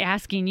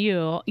asking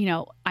you, you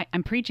know,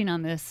 I'm preaching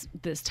on this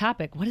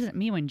topic. What does it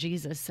mean when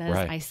Jesus says,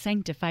 I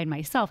sanctified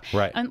myself?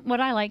 And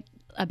what I like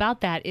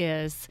about that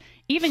is,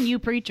 even you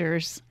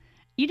preachers,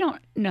 you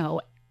don't know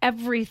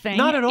everything.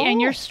 Not at all.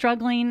 And you're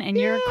struggling and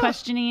you're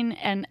questioning.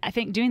 And I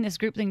think doing this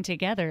group thing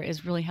together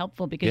is really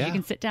helpful because you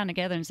can sit down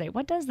together and say,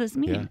 what does this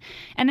mean?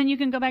 And then you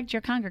can go back to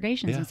your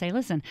congregations and say,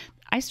 listen,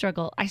 I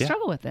struggle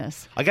with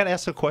this. I got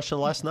asked a question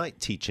last night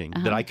teaching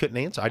that I couldn't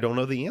answer. I don't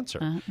know the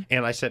answer.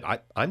 And I said,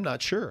 I'm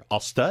not sure. I'll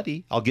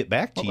study. I'll get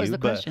back to you. What was the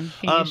question?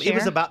 It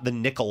was about the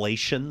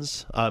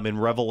Nicolaitans. In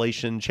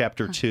Revelation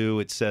chapter 2,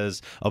 it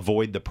says,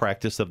 avoid the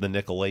practice of the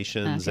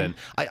Nicolaitans. And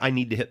I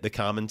need to hit the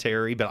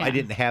commentary, but I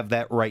didn't have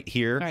that right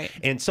here.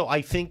 And so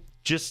I think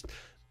just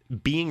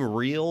being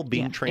real,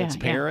 being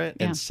transparent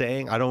and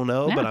saying, I don't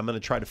know, but I'm going to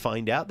try to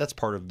find out. That's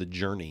part of the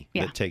journey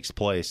that takes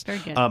place. Very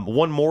good.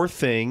 One more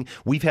thing,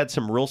 we've had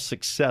some real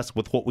success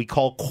with what we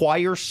call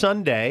Choir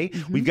Sunday.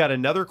 We've got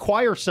another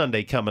Choir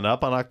Sunday coming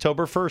up on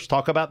October 1st.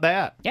 Talk about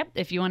that. Yep.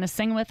 If you want to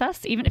sing with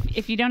us, even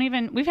if you don't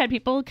even, we've had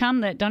people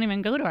come that don't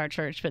even go to our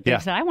church, but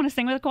they've said, I want to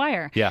sing with a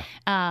choir.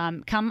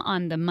 Come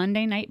on the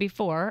Monday night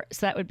before.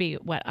 So that would be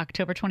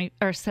September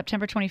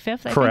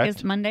 25th, I think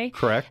is Monday.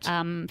 Correct.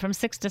 From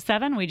 6 to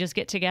 7, we just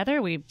get together.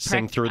 We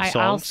sing through the songs.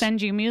 I'll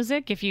send you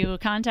music if you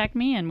contact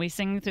me, and we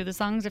sing through the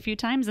songs a few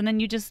times, and then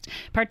you just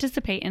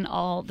participate in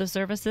all the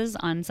services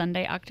on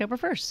Sunday, October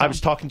 1st. So. I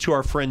was talking to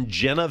our friend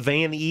Jenna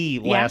Van E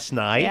last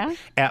night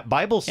at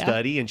Bible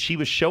study, and she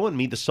was showing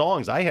me the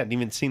songs. I hadn't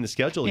even seen the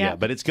schedule yet,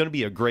 but it's going to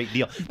be a great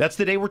deal. That's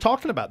the day we're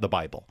talking about the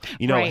Bible.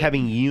 You know,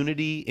 having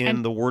unity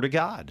in the Word of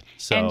God.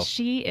 So. And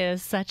she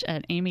is such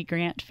an Amy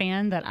Grant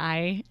fan that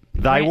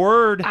Thy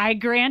word. I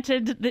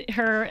granted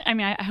her. I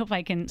mean, I hope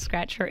I can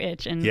scratch her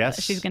itch, and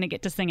she's going to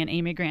get to sing an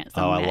Amy Grant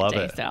song that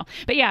day. So,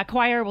 but yeah,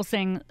 choir will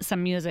sing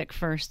some music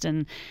first,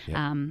 and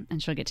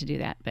she'll get to do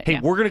that. But hey,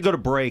 we're going to go to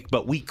break,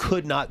 but we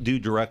could not do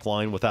Direct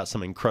Line without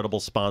some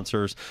incredible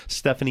sponsors.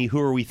 Stephanie, who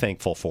are we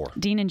thankful for?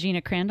 Dean and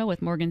Gina Crandall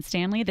with Morgan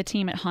Stanley, the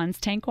team at Hans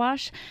Tank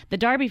Wash, the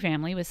Darby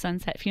family with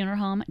Sunset Funeral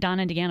Home, Don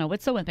and Deanna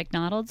Witzel with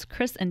McDonald's,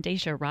 Chris and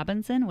Dacia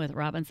Robinson with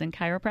Robinson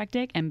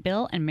Chiropractic, and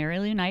Bill and Mary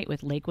Lou Knight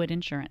with Lakewood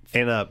Insurance.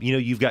 And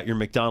you've got your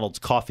McDonald's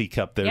coffee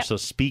cup there. Yep. So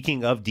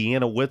speaking of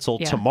Deanna Witzel,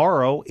 Yeah.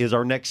 tomorrow is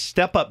our next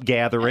Step Up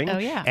gathering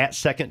yeah. at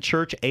Second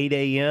Church, 8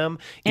 a.m.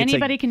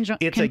 Anybody can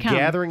It's can a come.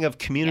 gathering of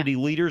community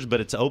leaders,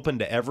 but it's open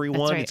to everyone.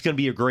 That's right. It's going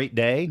to be a great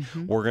day.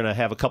 We're going to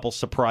have a couple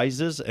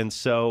surprises. And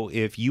so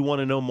if you want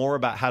to know more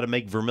about how to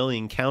make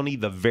Vermilion County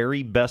the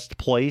very best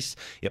place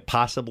it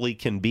possibly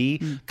can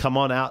be, come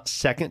on out,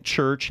 Second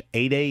Church,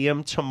 8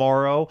 a.m.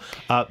 tomorrow.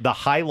 The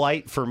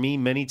highlight for me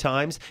many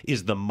times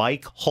is the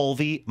Mike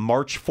Hulvey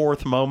March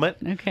 4th moment.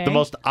 Okay. The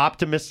most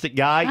optimistic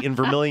guy in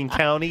Vermilion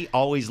County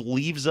always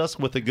leaves us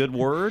with a good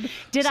word.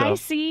 Did So- I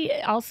see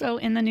also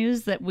in the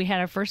news that we had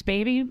our first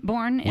baby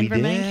born in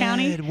Vermilion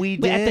County? We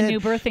did. At the new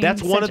birthing.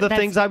 That's one of the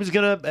things I was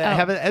going to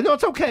have. No,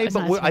 it's okay. It's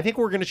But not- I think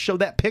we're going to show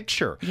that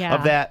picture Yeah.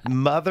 of that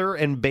mother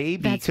and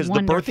baby That's because the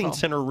wonderful. birthing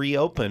center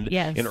reopened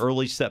Yes. in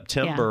early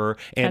September.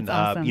 Yeah. And,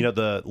 That's awesome.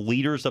 the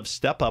leaders of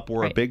Step Up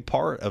were a Right. big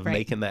part of Right.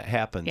 making that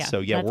happen. Yeah, So,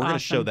 yeah, that's we're going to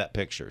show awesome. that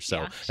picture. So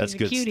Yeah, that's she's a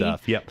good cutie.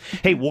 stuff. Yep.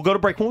 Hey, we'll go to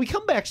break. When we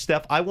come back,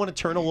 Steph, I want to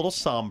turn a little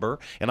somber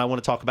and I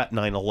want to talk about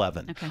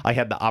 9/11. Okay. I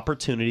had the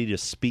opportunity to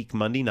speak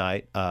Monday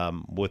night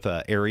with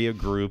an area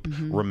group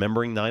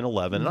remembering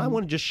 9/11. And I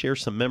want to just share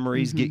some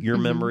memories, get your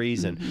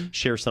memories, and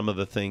share some of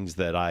the things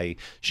that I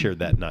shared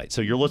that night.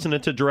 So you're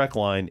listening to Direct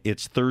Line.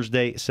 It's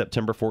Thursday,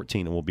 September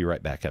 14, and we'll be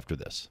right back after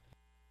this.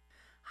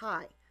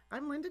 Hi,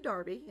 I'm Linda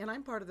Darby, and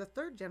I'm part of the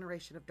third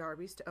generation of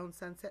Darbys to own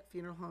Sunset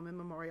Funeral Home in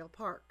Memorial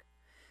Park.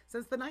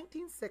 Since the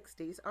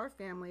 1960s, our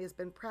family has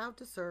been proud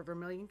to serve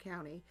Vermilion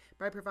County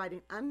by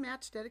providing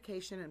unmatched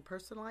dedication and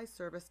personalized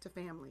service to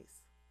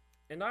families.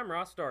 And I'm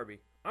Ross Darby.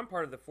 I'm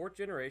part of the fourth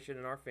generation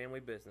in our family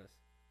business.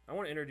 I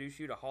want to introduce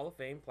you to Hall of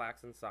Fame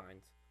plaques and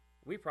signs.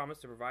 We promise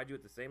to provide you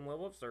with the same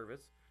level of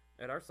service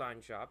at our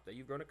sign shop that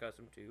you've grown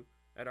accustomed to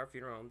at our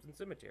funeral homes and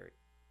cemetery.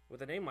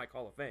 With a name like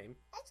Hall of Fame,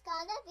 it's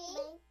gonna be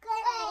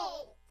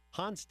great!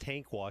 Hans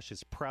Tank Wash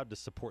is proud to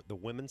support the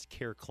Women's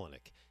Care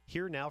Clinic.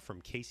 Hear now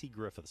from Casey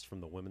Griffiths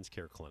from the Women's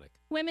Care Clinic.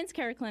 Women's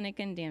Care Clinic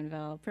in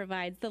Danville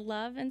provides the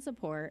love and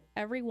support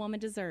every woman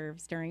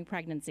deserves during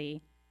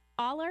pregnancy.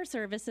 All our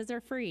services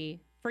are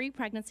free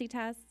pregnancy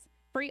tests,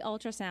 free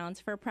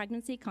ultrasounds for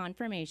pregnancy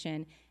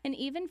confirmation, and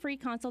even free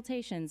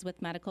consultations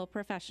with medical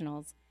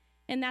professionals.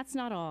 And that's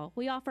not all.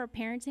 We offer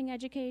parenting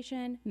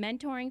education,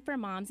 mentoring for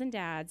moms and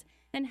dads,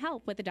 and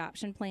help with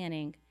adoption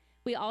planning.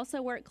 We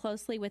also work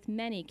closely with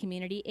many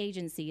community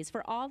agencies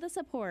for all the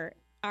support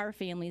our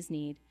families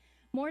need.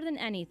 More than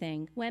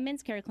anything,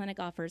 Women's Care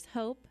Clinic offers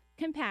hope,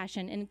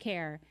 compassion, and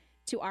care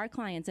to our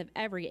clients of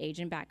every age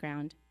and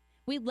background.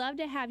 We'd love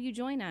to have you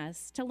join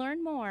us. To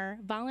learn more,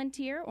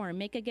 volunteer, or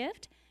make a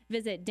gift,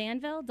 visit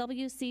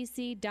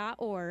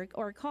danvillewcc.org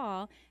or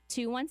call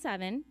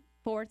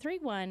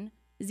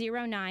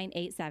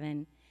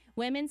 217-431-0987.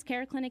 Women's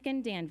Care Clinic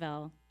in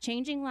Danville,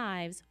 changing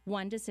lives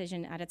one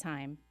decision at a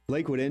time.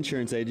 Lakewood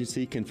Insurance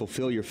Agency can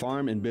fulfill your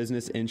farm and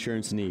business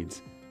insurance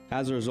needs.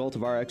 As a result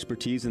of our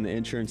expertise in the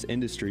insurance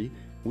industry,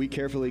 we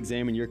carefully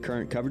examine your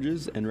current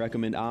coverages and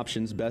recommend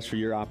options best for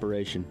your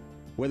operation.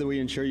 Whether we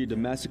insure you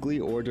domestically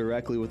or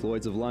directly with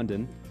Lloyd's of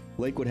London,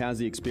 Lakewood has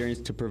the experience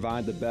to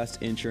provide the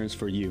best insurance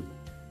for you.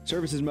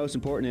 Service is most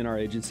important in our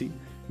agency.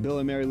 Bill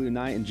and Mary Lou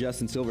Knight and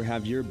Justin Silver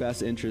have your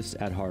best interests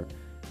at heart.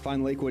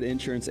 Find Lakewood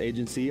Insurance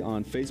Agency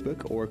on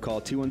Facebook or call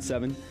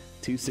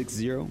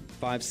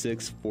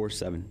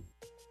 217-260-5647.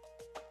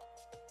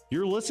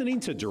 You're listening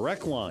to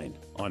Direct Line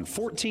on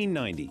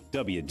 1490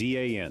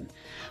 WDAN.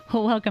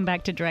 Well, welcome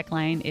back to Direct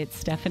Line. It's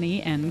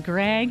Stephanie and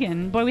Greg,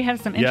 and boy, we have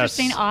some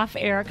interesting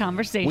off-air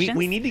conversations.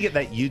 We need to get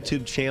that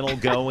YouTube channel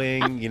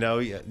going.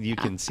 You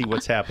can see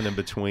what's happening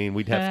between.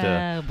 We'd have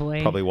to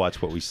probably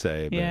watch what we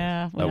say. But,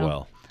 yeah. Oh,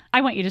 well. I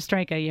want you to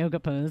strike a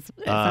yoga pose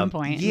at some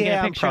point. and get a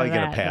Yeah, I'm picture probably of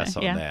going that. to pass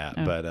on Yeah? that.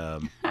 Oh.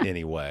 But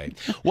anyway.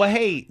 Well,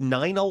 hey,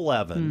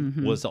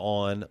 9/11 was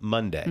on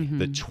Monday,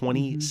 the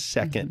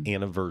 22nd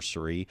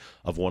anniversary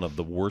of one of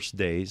the worst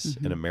days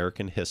in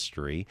American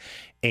history.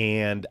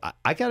 And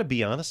I got to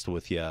be honest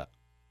with you.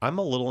 I'm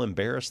a little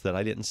embarrassed that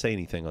I didn't say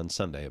anything on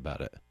Sunday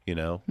about it.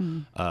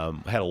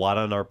 Had a lot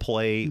on our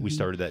plate. We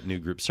started that new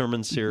group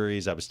sermon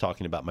series. I was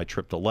talking about my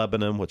trip to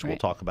Lebanon, which we'll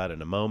talk about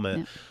in a moment.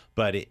 Yeah.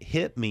 But it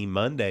hit me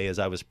Monday as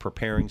I was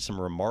preparing some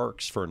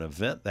remarks for an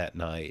event that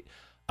night.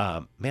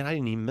 Man, I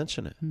didn't even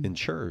mention it in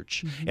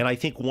church. And I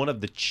think one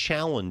of the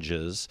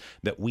challenges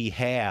that we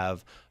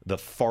have, the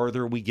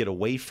farther we get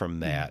away from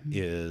that,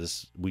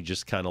 is we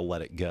just kind of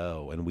let it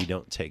go and we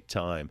don't take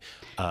time.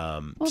 In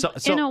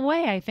a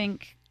way,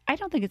 I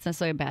don't think it's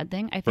necessarily a bad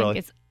thing. I think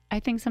really? I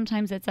think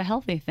sometimes it's a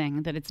healthy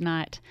thing that it's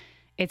not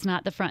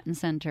the front and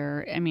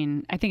center. I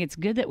mean, I think it's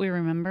good that we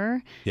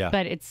remember,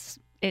 but it's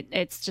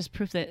just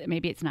proof that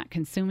maybe it's not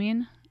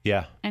consuming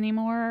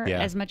anymore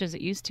as much as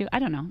it used to. I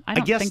don't know. I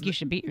don't think you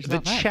should beat yourself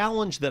up. The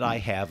challenge that I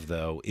have,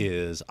 though,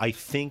 is I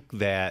think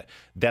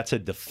that's a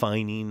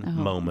defining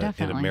moment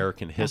in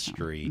American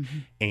history,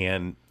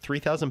 and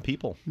 3,000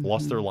 people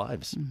lost their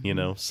lives,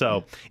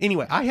 So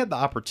anyway, I had the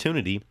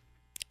opportunity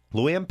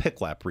Luann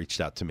Picklap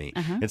reached out to me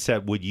and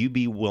said, would you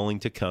be willing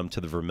to come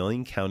to the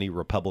Vermilion County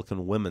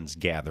Republican Women's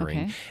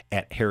Gathering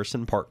at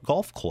Harrison Park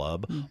Golf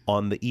Club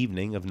on the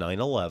evening of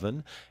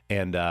 9/11?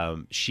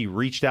 And she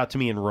reached out to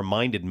me and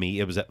reminded me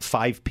it was at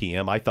 5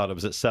 p.m. I thought it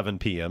was at 7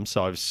 p.m.,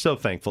 so I was so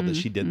thankful that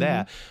she did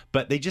that.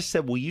 But they just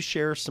said, will you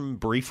share some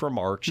brief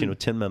remarks,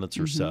 10 minutes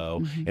or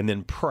so, and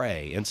then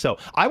pray? And so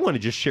I want to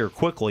just share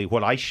quickly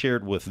what I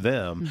shared with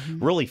them.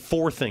 Really,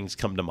 4 things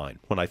come to mind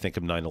when I think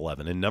of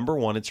 9/11. And number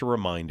one, it's a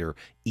reminder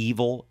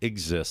evil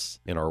exists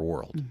in our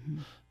world.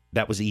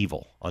 That was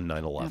evil on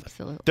 9/11.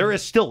 Absolutely. There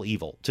is still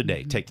evil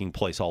today taking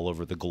place all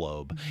over the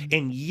globe.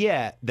 And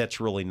yet, that's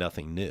really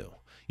nothing new.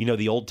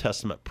 The Old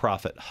Testament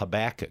prophet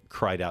Habakkuk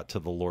cried out to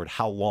the Lord,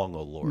 how long,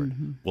 O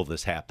Lord, will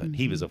this happen?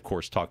 He was, of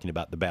course, talking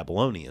about the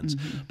Babylonians.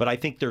 But I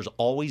think there's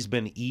always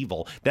been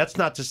evil. That's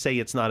not to say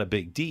it's not a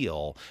big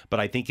deal, but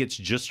I think it's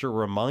just a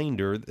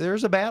reminder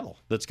there's a battle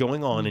that's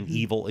going on and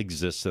evil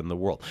exists in the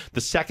world.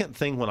 The second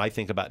thing when I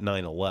think about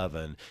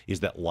 9/11 is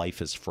that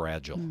life is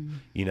fragile.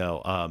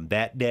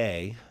 That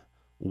day,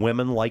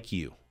 women like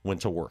you went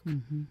to work.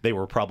 They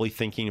were probably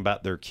thinking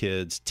about their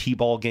kids'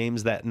 t-ball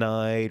games that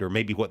night, or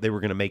maybe what they were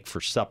going to make for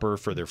supper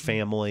for their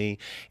family.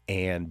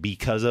 And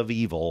because of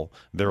evil,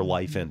 their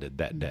life ended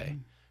that day.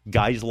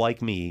 Guys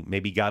like me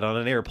maybe got on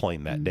an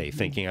airplane that day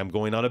thinking I'm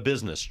going on a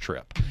business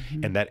trip.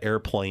 And that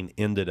airplane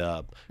ended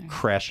up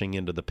crashing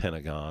into the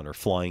Pentagon or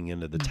flying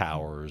into the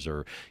towers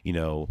or,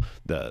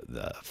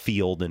 the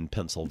field in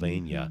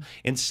Pennsylvania.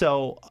 And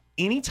so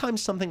anytime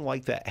something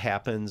like that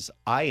happens,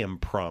 I am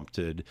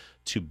prompted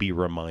to be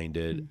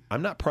reminded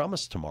I'm not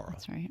promised tomorrow.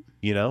 That's right.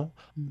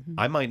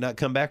 I might not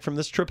come back from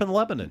this trip in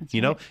Lebanon. That's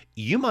right.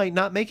 You might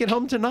not make it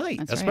home tonight,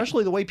 That's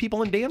especially the way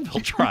people in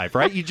Danville drive,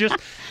 right?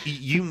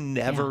 You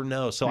never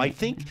know. So I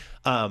think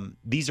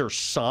these are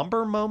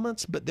somber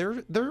moments, but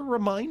they're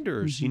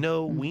reminders.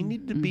 We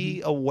need to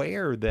be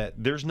aware that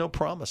there's no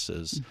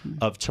promises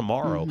of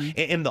tomorrow.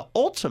 And the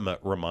ultimate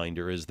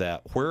reminder is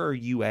that where are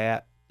you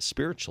at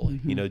spiritually?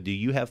 Do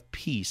you have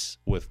peace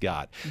with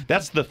God?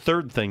 That's the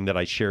third thing that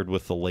I shared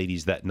with the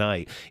ladies that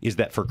night, is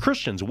that for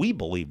Christians, we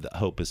believe that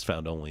hope is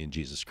found only in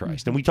Jesus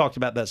Christ. And we talked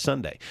about that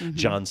Sunday,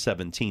 John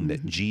 17,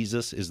 that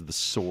Jesus is the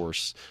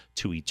source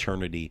to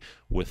eternity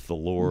with the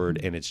Lord.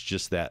 And it's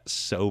just that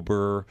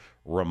sober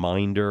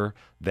reminder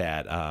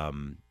that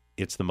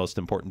it's the most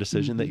important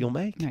decision that you'll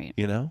make,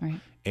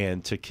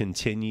 and to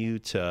continue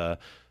to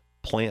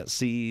plant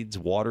seeds,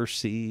 water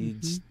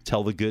seeds,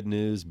 tell the good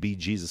news, be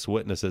Jesus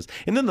witnesses.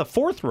 And then the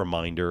fourth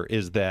reminder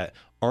is that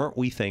aren't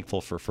we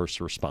thankful for first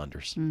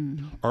responders?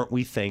 Aren't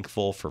we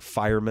thankful for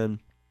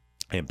firemen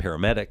and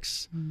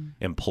paramedics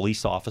and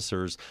police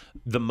officers?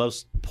 The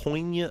most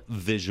poignant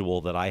visual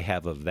that I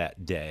have of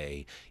that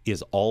day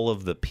is all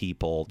of the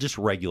people, just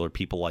regular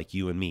people like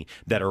you and me,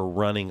 that are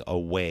running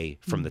away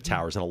from the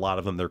towers. And a lot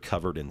of them, they're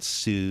covered in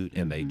soot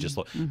and they just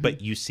look, but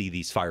you see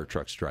these fire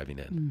trucks driving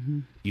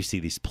in. You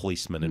see these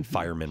policemen and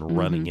firemen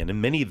running in,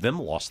 and many of them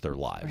lost their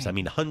lives. I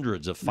mean,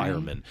 hundreds of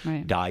firemen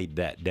died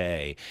that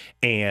day.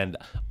 And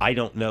I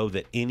don't know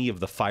that any of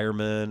the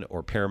firemen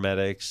or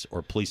paramedics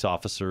or police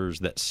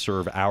officers that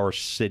serve our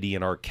city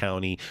and our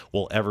county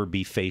will ever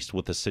be faced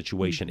with a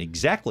situation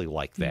exactly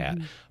like that.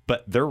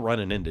 But they're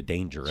running into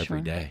danger every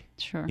day.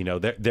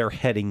 They're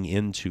heading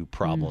into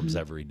problems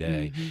every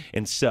day.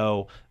 And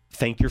so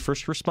thank your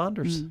first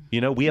responders.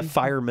 We have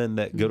firemen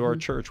that go to our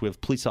church. We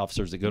have police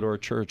officers that go to our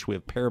church. We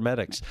have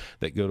paramedics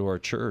that go to our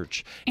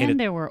church. And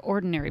there were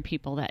ordinary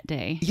people that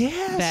day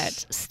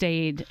that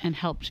stayed and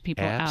helped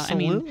people out.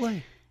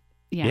 Absolutely.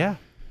 Yeah.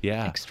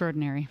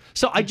 Extraordinary.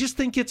 So I just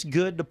think it's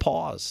good to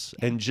pause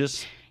and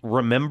just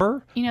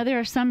remember. There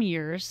are some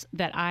years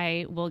that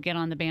I will get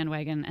on the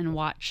bandwagon and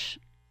watch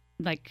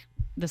like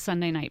the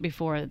Sunday night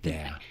before.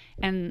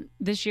 And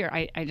this year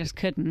I just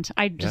couldn't.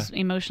 I just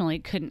emotionally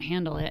couldn't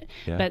handle it.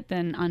 But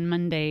then on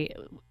Monday,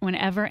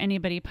 whenever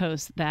anybody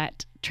posts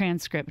that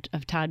transcript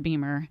of Todd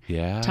Beamer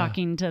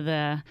talking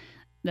to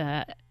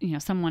the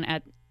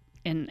someone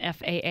in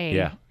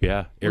FAA.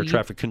 Air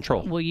traffic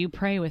control. Will you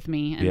pray with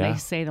me? And they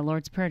say the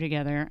Lord's Prayer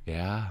together.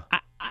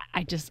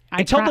 I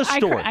tell the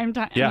story.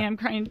 I'm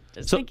crying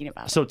just thinking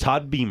about it. So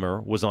Todd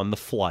Beamer was on the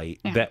flight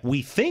that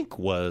we think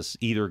was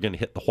either going to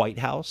hit the White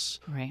House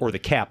or the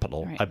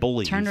Capitol, I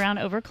believe. Turned around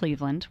over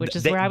Cleveland, which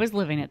is where I was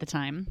living at the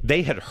time.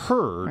 They had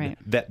heard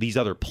that these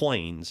other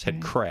planes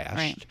had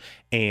crashed,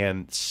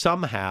 and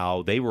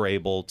somehow they were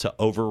able to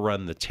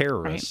overrun the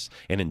terrorists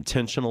and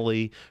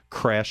intentionally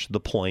crash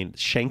the plane.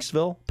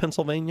 Shanksville,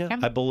 Pennsylvania,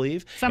 I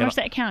believe.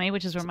 Somerset County,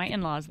 which is where my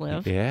in-laws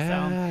live.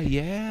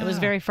 It was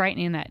very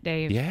frightening that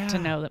day to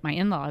know that my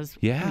in-laws,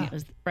 it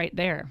was right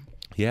there.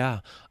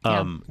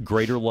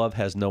 Greater love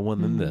has no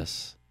one than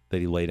this, that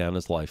he lay down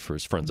his life for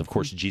his friends. Of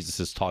course, Jesus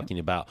is talking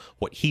about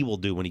what he will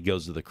do when he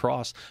goes to the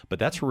cross, but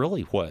that's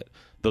really what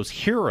those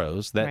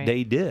heroes that Right.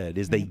 day did,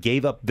 is they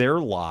gave up their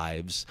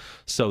lives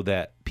so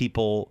that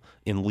people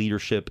in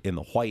leadership in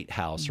the White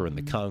House or in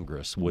the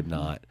Congress would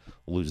not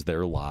lose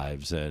their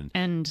lives. And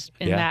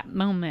in Yeah. that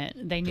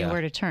moment, they knew Yeah.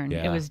 where to turn.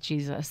 Yeah. It was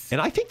Jesus. And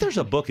I think there's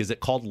a book. Is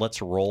it called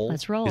Let's Roll?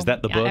 Let's Roll. Is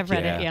that the Yeah, book? I've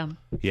read it,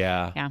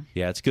 Yeah. yeah.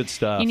 Yeah, it's good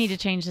stuff. You need to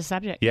change the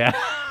subject. Yeah.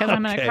 Because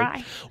I'm going to Okay.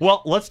 cry.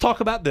 Well, let's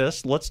talk about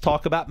this. Let's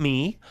talk about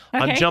me.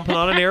 I'm Okay. jumping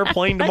on an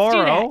airplane Let's do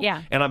that. tomorrow.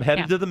 Yeah. And I'm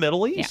headed Yeah. to the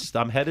Middle East.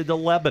 I'm headed to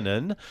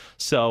Lebanon.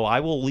 So I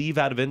will leave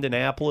out of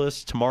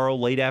Indianapolis tomorrow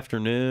late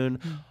afternoon.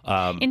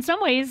 In some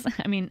ways,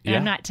 I mean, Yeah.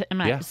 I'm not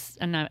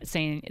Yeah.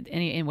 saying in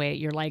any way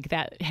you're like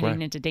that heading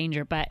Right. into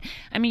danger, but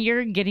I mean,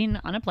 you're getting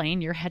on a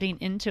plane, you're heading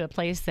into a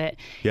place that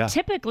Yeah.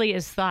 typically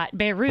is thought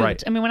Beirut.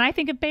 Right. I mean, when I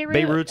think of Beirut,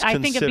 Beirut's I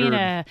think of being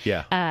considered-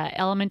 yeah.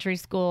 elementary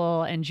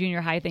school and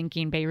junior high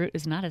thinking Beirut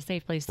is not a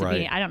safe place to be.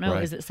 Right. I don't know.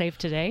 Right. Is it safe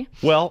today?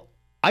 Well,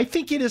 I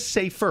think it is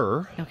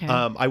safer. Okay.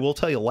 I will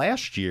tell you,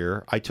 last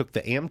year I took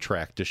the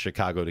Amtrak to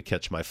Chicago to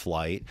catch my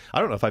flight. I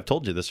don't know if I've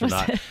told you this or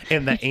not.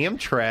 And the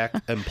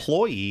Amtrak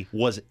employee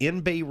was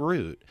in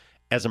Beirut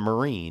as a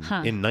Marine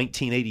in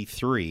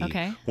 1983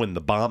 Okay. when the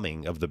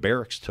bombing of the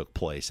barracks took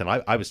place. And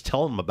I was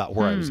telling him about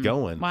where I was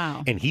going.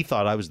 Wow. And he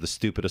thought I was the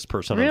stupidest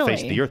person on the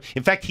face of the Really? earth.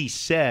 In fact, he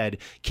said,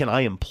 "Can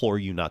I implore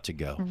you not to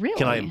go? Can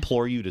I Really?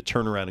 implore you to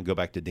turn around and go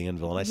back to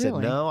Danville?" And I said,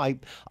 Really? "No,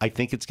 I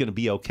think it's going to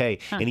be okay."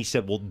 And he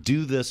said, "Well,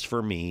 do this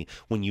for me.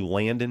 When you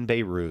land in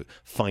Beirut,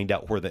 find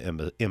out where the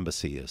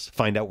embassy is.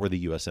 Find out where the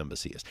U.S.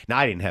 embassy is." Now,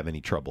 I didn't have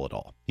any trouble at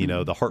all. You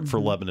know, the Heart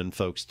for Lebanon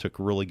folks took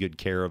really good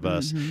care of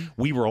us.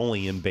 We were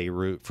only in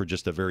Beirut for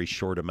just a very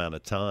short amount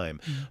of time.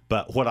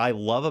 But what I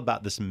love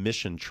about this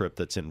mission trip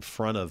that's in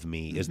front of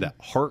me is that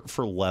Heart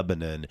for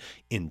Lebanon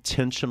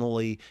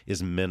intentionally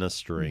is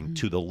ministering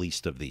to the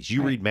least of these.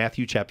 You read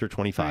Matthew chapter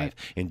 25,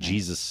 and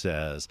Jesus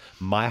says,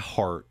 "My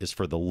heart is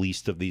for the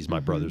least of these, my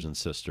brothers and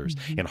sisters."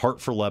 And Heart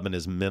for Lebanon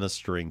is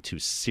ministering to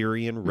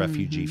Syrian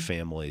refugee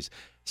families.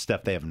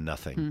 Steph, they have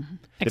nothing.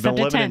 They've Except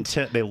been a living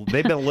tent. in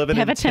they've been living They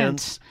have in a tent.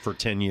 tents for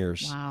 10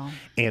 years. Wow.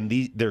 And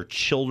they're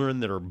children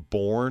that are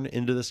born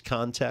into this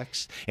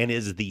context and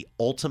is the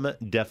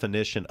ultimate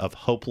definition of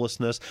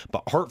hopelessness.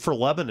 But Heart for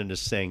Lebanon is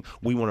saying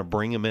we want to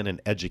bring them in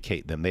and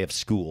educate them. They have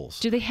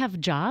schools. Do they have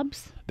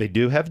jobs? They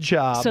do have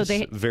jobs. So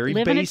they very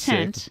live in a basic.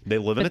 tent, They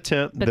live in a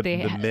tent. but the they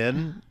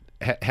men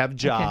have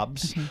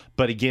jobs.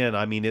 But again,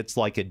 I mean, it's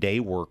like a day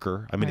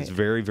worker. I mean, it's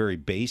very, very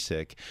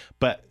basic.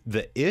 But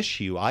the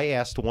issue, I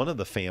asked one of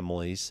the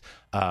families,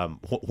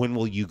 when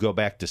will you go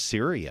back to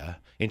Syria?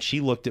 And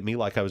she looked at me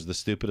like I was the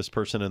stupidest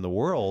person in the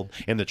world.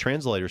 And the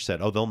translator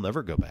said, "Oh, they'll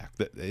never go back.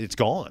 It's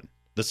gone.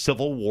 The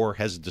civil war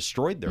has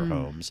destroyed their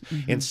homes."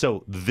 And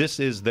so this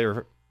is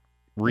their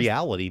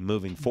reality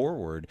moving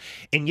forward.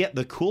 And yet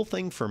the cool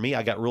thing for me,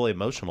 I got really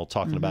emotional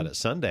talking about it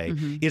Sunday,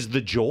 is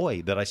the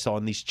joy that I saw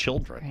in these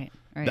children.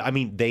 Right. I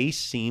mean, they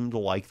seemed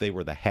like they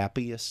were the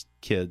happiest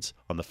kids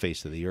on the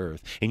face of the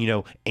earth. And, you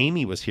know,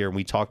 Amy was here and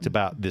we talked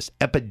about this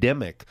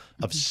epidemic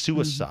of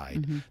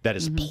suicide that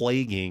is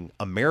plaguing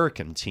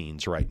American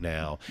teens right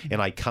now.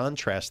 And I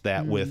contrast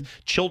that with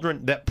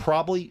children that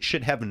probably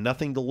should have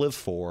nothing to live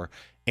for.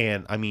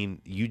 And I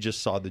mean, you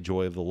just saw the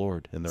joy of the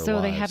Lord in their lives.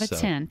 So they have a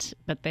tent,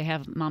 but they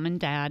have mom and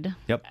dad.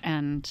 Yep.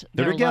 And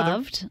They're they're together.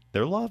 loved.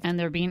 They're loved. And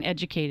they're being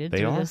educated They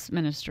through are. this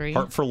ministry.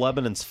 Heart for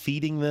Lebanon's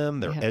feeding them.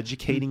 They're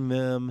educating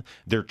them.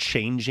 They're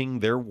changing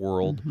their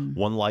world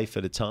one life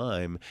at a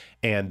time.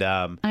 And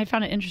I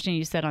found it interesting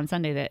you said on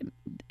Sunday that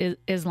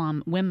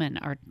Islam women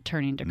are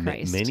turning to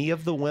Christ. many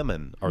of the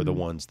women are the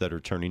ones that are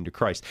turning to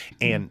Christ.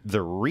 And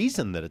the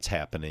reason that it's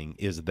happening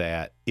is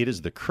that it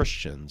is the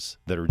Christians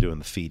that are doing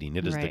the feeding.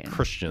 It is the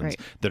Christians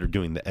that are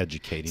doing the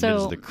educating. It is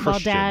So the while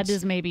Christians dad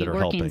is maybe that are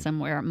working helping.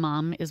 somewhere,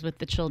 mom is with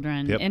the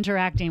children, Yep.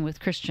 interacting with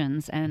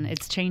Christians, and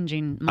it's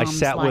changing I mom's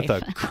sat life.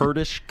 with a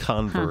Kurdish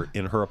convert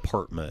in her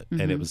apartment,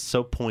 and it was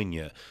so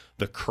poignant.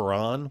 The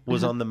Quran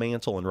was on the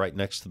mantle, and right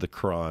next to the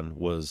Quran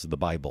was the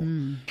Bible.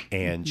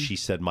 And she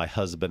said, "My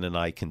husband and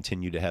I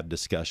continue to have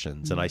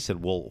discussions." And I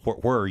said, "Well,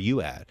 where are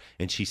you at?"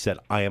 And she said,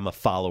 "I am a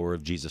follower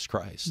of Jesus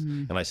Christ."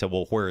 And I said,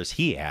 "Well, where is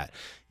he at?"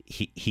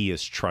 He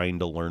is trying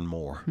to learn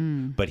more,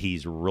 but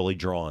he's really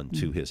drawn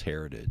to his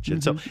heritage.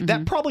 And so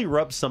that probably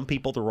rubs some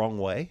people the wrong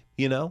way,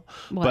 you know?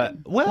 What?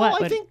 But, well, What I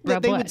would think that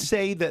rub they what? would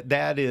say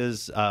that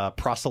is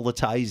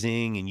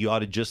proselytizing and you ought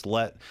to just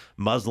let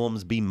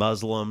Muslims be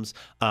Muslims.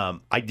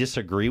 I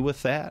disagree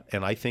with that.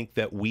 And I think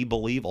that we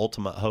believe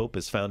ultimate hope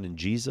is found in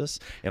Jesus.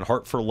 And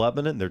Heart for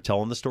Lebanon, they're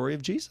telling the story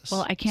of Jesus.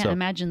 Well, I can't So-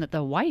 imagine that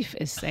the wife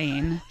is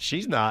saying,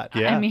 She's not,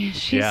 yeah. I mean,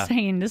 she's Yeah.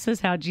 saying, "This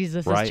is how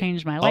Jesus Right. has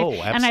changed my life." Oh,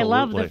 and I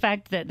love the absolutely.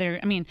 fact that they're,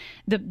 I mean,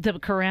 the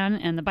Quran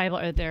and the Bible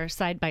are there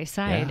side by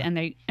side,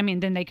 Yeah.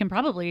 and then they can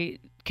probably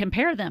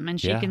compare them,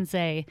 and she Yeah. can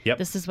say, Yep.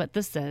 "This is what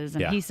this says,"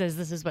 and Yeah. he says,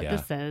 "This is what Yeah.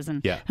 this says,"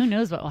 and Yeah. who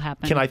knows what will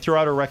happen. Can I throw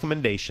out a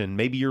recommendation?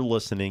 Maybe you're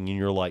listening and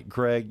you're like,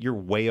 "Greg, you're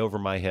way over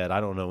my head. I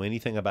don't know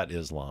anything about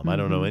Islam. I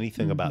don't know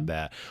anything about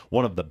that."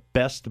 One of the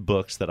best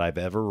books that I've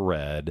ever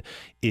read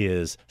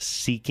is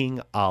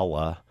Seeking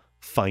Allah,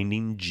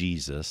 Finding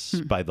Jesus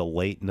by the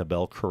late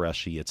Nabeel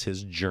Qureshi. It's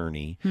his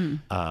journey.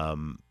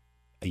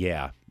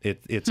 Yeah,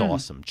 it's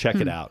awesome. Check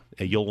it out.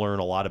 You'll learn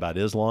a lot about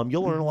Islam.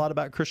 You'll learn a lot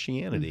about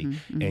Christianity,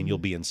 and you'll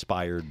be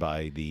inspired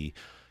by the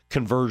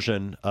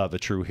conversion of a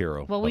true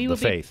hero of the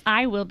faith.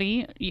 I will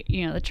be.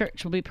 The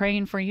church will be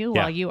praying for you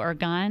while you are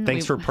gone.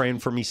 Thanks for praying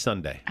for me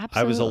Sunday.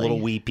 Absolutely. I was a little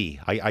weepy.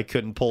 I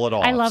couldn't pull it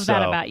off. I love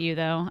that about you,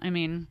 though. I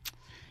mean,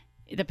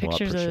 the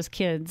pictures of those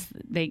kids,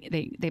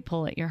 they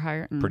pull at your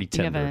heart. And pretty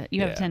tender.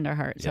 You have a tender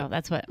heart. So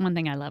that's one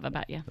thing I love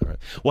about you. All right.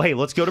 Well, hey,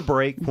 let's go to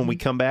break. When we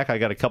come back, I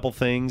got a couple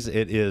things.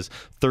 It is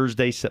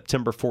Thursday,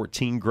 September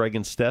 14. Greg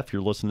and Steph,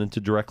 you're listening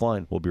to Direct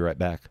Line. We'll be right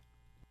back.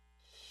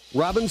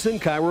 Robinson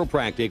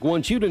Chiropractic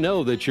wants you to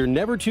know that you're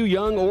never too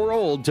young or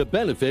old to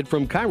benefit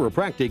from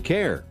chiropractic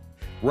care.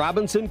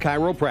 Robinson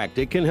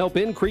Chiropractic can help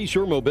increase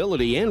your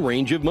mobility and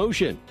range of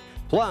motion.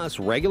 Plus,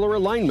 regular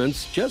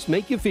alignments just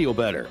make you feel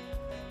better.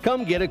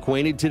 Come get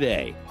acquainted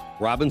today.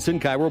 Robinson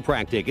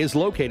Chiropractic is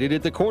located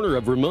at the corner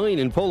of Vermillion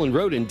and Poland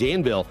Road in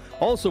Danville,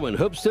 also in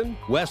Hoopeston,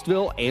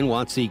 Westville, and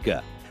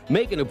Watseka.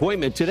 Make an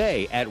appointment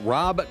today at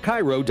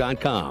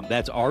robchiro.com.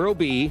 That's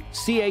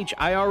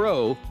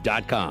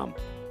ROBCHIRO.com.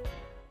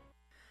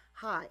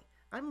 Hi,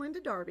 I'm Linda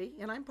Darby,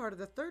 and I'm part of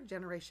the third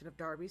generation of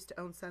Darbys to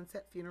own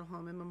Sunset Funeral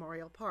Home in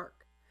Memorial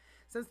Park.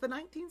 Since the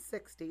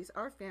 1960s,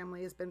 our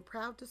family has been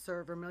proud to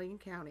serve Vermilion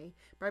County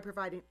by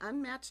providing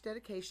unmatched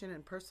dedication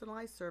and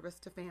personalized service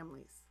to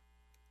families.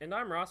 And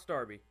I'm Ross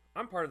Darby.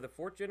 I'm part of the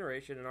fourth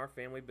generation in our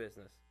family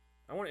business.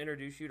 I want to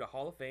introduce you to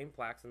Hall of Fame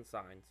plaques and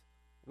signs.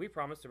 We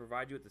promise to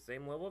provide you with the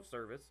same level of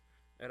service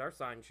at our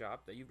sign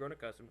shop that you've grown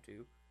accustomed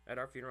to at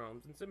our funeral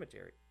homes and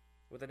cemetery.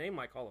 With a name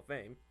like Hall of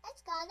Fame,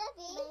 it's gonna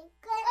be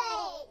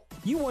great.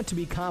 You want to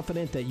be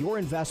confident that your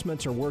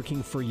investments are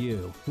working for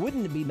you.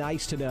 Wouldn't it be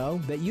nice to know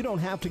that you don't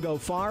have to go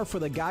far for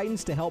the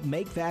guidance to help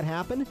make that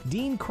happen?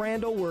 Dean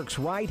Crandall works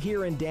right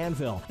here in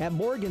Danville at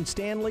Morgan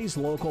Stanley's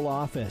local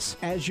office.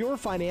 As your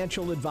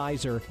financial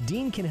advisor,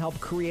 Dean can help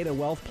create a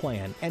wealth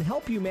plan and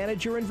help you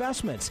manage your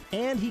investments.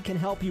 And he can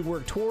help you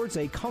work towards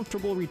a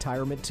comfortable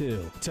retirement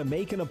too. To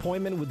make an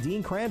appointment with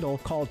Dean Crandall,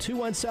 call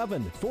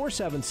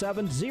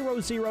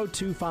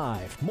 217-477-0025.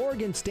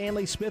 Morgan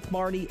Stanley Smith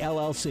Marnie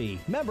LLC.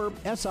 Member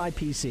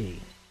SIPC.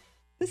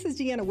 This is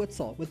Deanna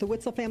Witzel with the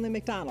Witzel Family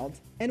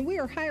McDonald's, and we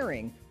are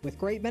hiring. With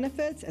great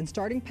benefits and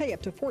starting pay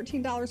up to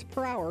 $14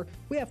 per hour,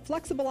 we have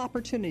flexible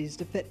opportunities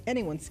to fit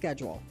anyone's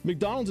schedule.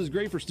 McDonald's is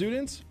great for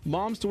students,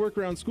 moms to work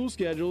around school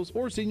schedules,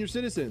 or senior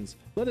citizens.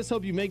 Let us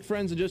help you make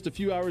friends in just a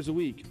few hours a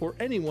week, or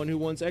anyone who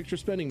wants extra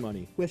spending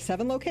money. With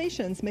 7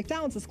 locations,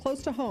 McDonald's is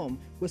close to home,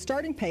 with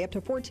starting pay up to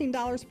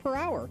 $14 per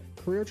hour,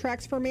 career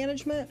tracks for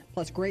management,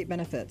 plus great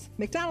benefits.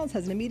 McDonald's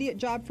has an immediate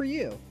job for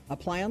you.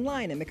 Apply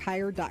online at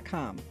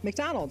mchire.com.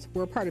 McDonald's,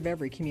 we're a part of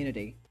every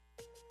community.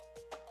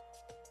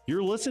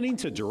 You're listening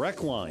to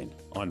Direct Line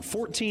on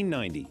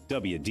 1490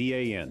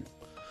 WDAN.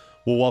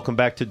 Well, welcome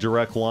back to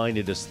Direct Line.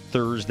 It is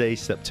Thursday,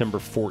 September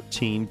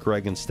 14.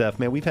 Greg and Steph,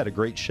 man, we've had a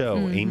great show.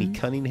 Amy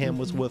Cunningham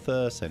was with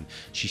us, and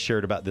she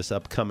shared about this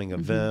upcoming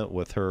event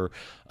with her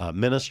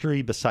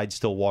ministry, Besides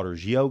Still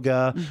Waters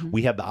Yoga.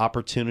 We had the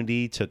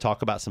opportunity to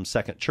talk about some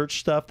Second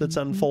Church stuff that's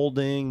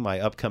unfolding, my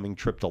upcoming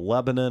trip to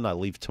Lebanon. I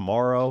leave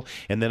tomorrow.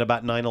 And then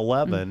about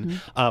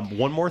 9/11.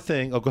 One more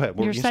thing. Oh, go ahead.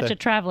 What You're such a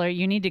traveler.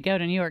 You need to go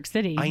to New York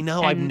City. I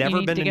know. I've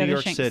never been to New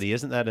York City.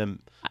 Isn't that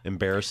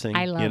embarrassing?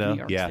 I love New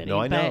York City. No,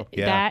 I know.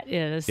 That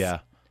is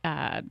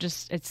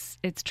just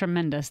it's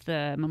tremendous,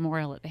 the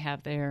memorial that they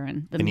have there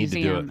and the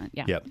museum. To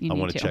do it. I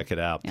want to check it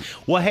out.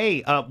 Well,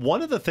 hey,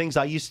 one of the things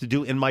I used to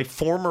do in my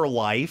former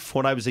life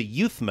when I was a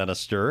youth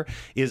minister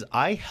is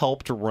I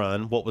helped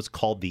run what was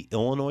called the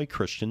Illinois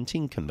Christian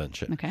Teen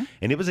Convention. Okay.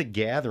 And it was a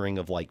gathering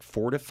of like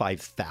 4,000 to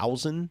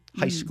 5,000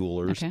 high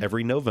schoolers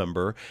every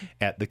November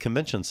at the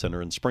convention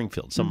center in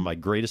Springfield. Some of my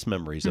greatest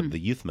memories of the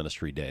youth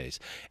ministry days.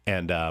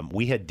 And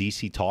we had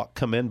DC Talk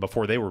come in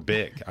before they were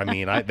big. I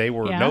mean, they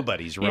were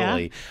nobodies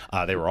really.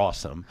 They were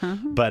awesome.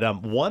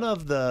 But one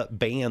of the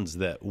bands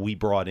that we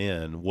brought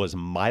in was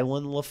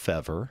Mylon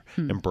Lefevre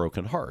and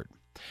Broken Heart.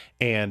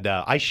 And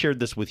I shared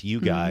this with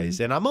you guys,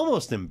 and I'm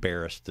almost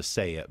embarrassed to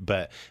say it,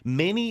 but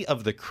many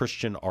of the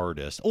Christian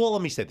artists, well,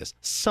 let me say this,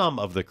 some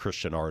of the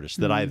Christian artists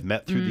that I've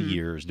met through the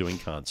years doing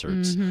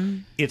concerts,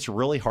 it's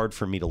really hard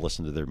for me to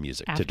listen to their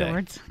music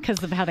afterwards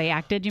because of how they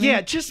acted, you mean?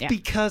 Yeah, just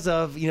because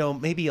of,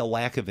 maybe a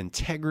lack of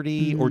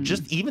integrity or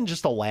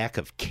just a lack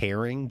of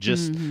caring,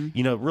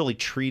 really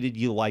treated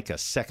you like a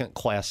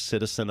second-class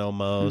citizen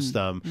almost.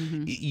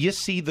 You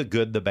see the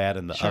good, the bad,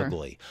 and the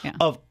ugly. Yeah.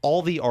 Of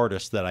all the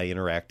artists that I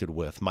interacted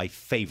with, my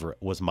favorite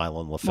was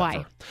Mylon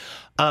Lefevre.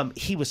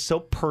 He was so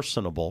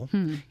personable.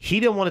 He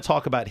didn't want to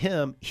talk about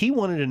him. He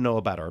wanted to know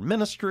about our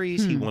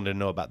ministries. He wanted to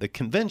know about the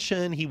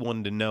convention. He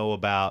wanted to know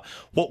about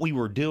what we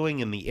were doing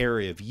in the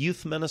area of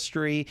youth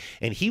ministry.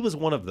 And he was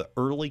one of the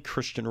early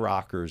Christian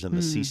rockers in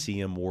the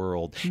CCM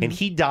world. And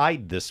he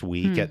died this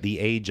week at the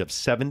age of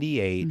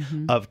 78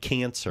 of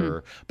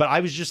cancer. But I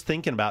was just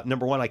thinking about,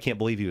 number one, I can't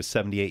believe he was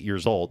 78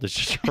 years old. It's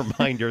just a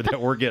reminder that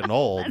we're getting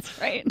old.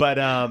 That's right.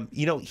 But,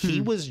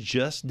 he was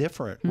just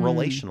different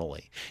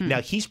relationally.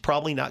 Now, he's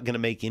probably not going to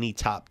make make any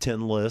top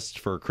 10 list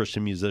for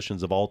Christian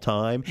musicians of all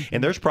time.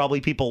 And there's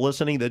probably people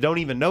listening that don't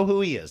even know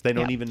who he is. They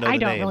don't even know the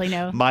name. I don't really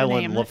know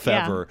Mylon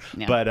Lefevre.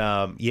 Yeah. But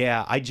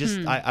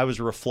I was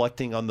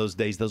reflecting on those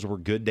days. Those were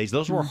good days.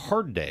 Those were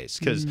hard days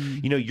because,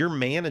 you're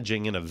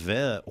managing an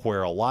event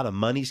where a lot of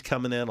money's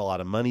coming in, a lot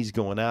of money's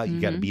going out.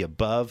 You got to be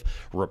above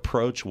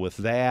reproach with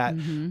that.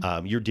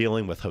 You're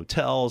dealing with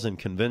hotels and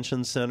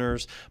convention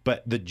centers.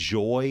 But the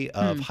joy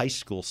of high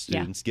school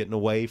students getting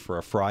away for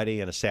a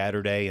Friday and a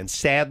Saturday, and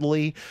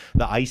sadly,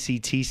 the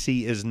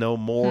ICTC is no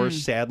more.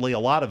 Sadly, a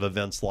lot of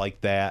events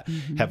like that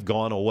have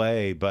gone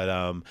away.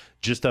 But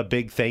just a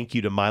big thank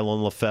you to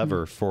Mylon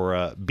Lefevre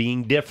for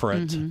being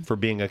different, for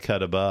being a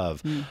cut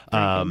above.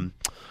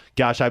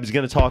 Gosh, I was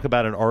going to talk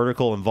about an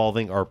article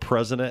involving our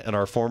president and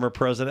our former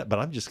president, but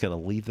I'm just going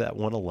to leave that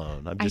one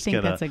alone. I'm going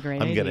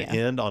to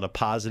end on a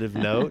positive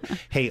note.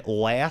 Hey,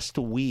 last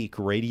week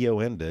radio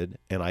ended,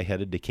 and I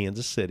headed to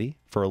Kansas City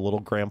for a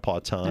little grandpa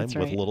time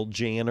with little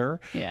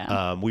Janner.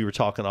 Yeah. We were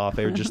talking off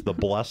air, just the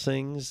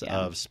blessings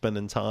of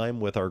spending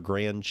time with our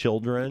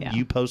grandchildren.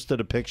 You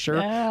posted a picture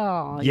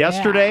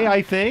yesterday,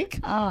 I think,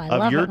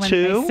 of your when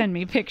two. They send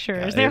me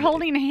pictures. They're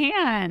holding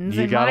hands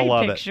in gotta my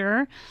love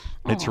picture.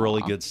 It's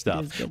really good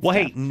stuff.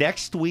 Hey,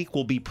 next week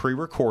will be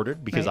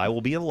pre-recorded because I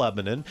will be in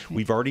Lebanon.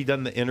 We've already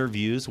done the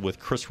interviews with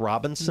Chris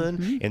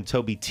Robinson and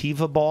Toby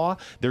Tivabaugh.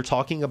 They're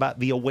talking about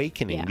The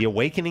Awakening. The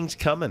Awakening's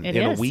coming in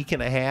a week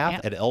and a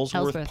half at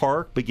Ellsworth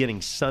Park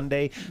beginning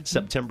Sunday,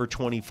 September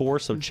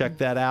 24th. So check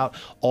that out.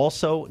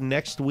 Also,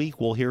 next week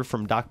we'll hear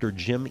from Dr.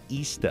 Jim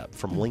Estep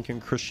from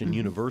Lincoln Christian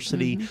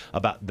University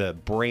about the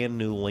brand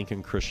new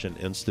Lincoln Christian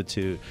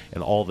Institute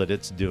and all that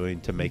it's doing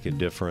to make a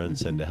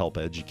difference and to help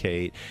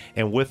educate.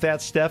 And with that,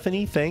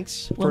 Stephanie,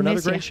 thanks for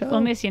another great show. We'll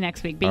miss you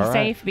next week. Be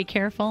safe, be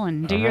careful,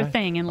 and do your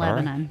thing in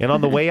Lebanon. And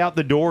on the way out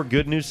the door,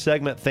 good news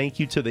segment, thank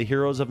you to the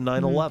heroes of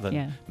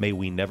 9/11. May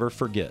we never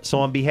forget. So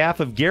on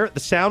behalf of Garrett, the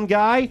sound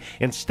guy,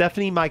 and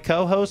Stephanie, my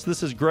co-host,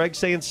 this is Greg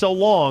saying so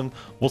long.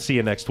 We'll see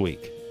you next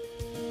week.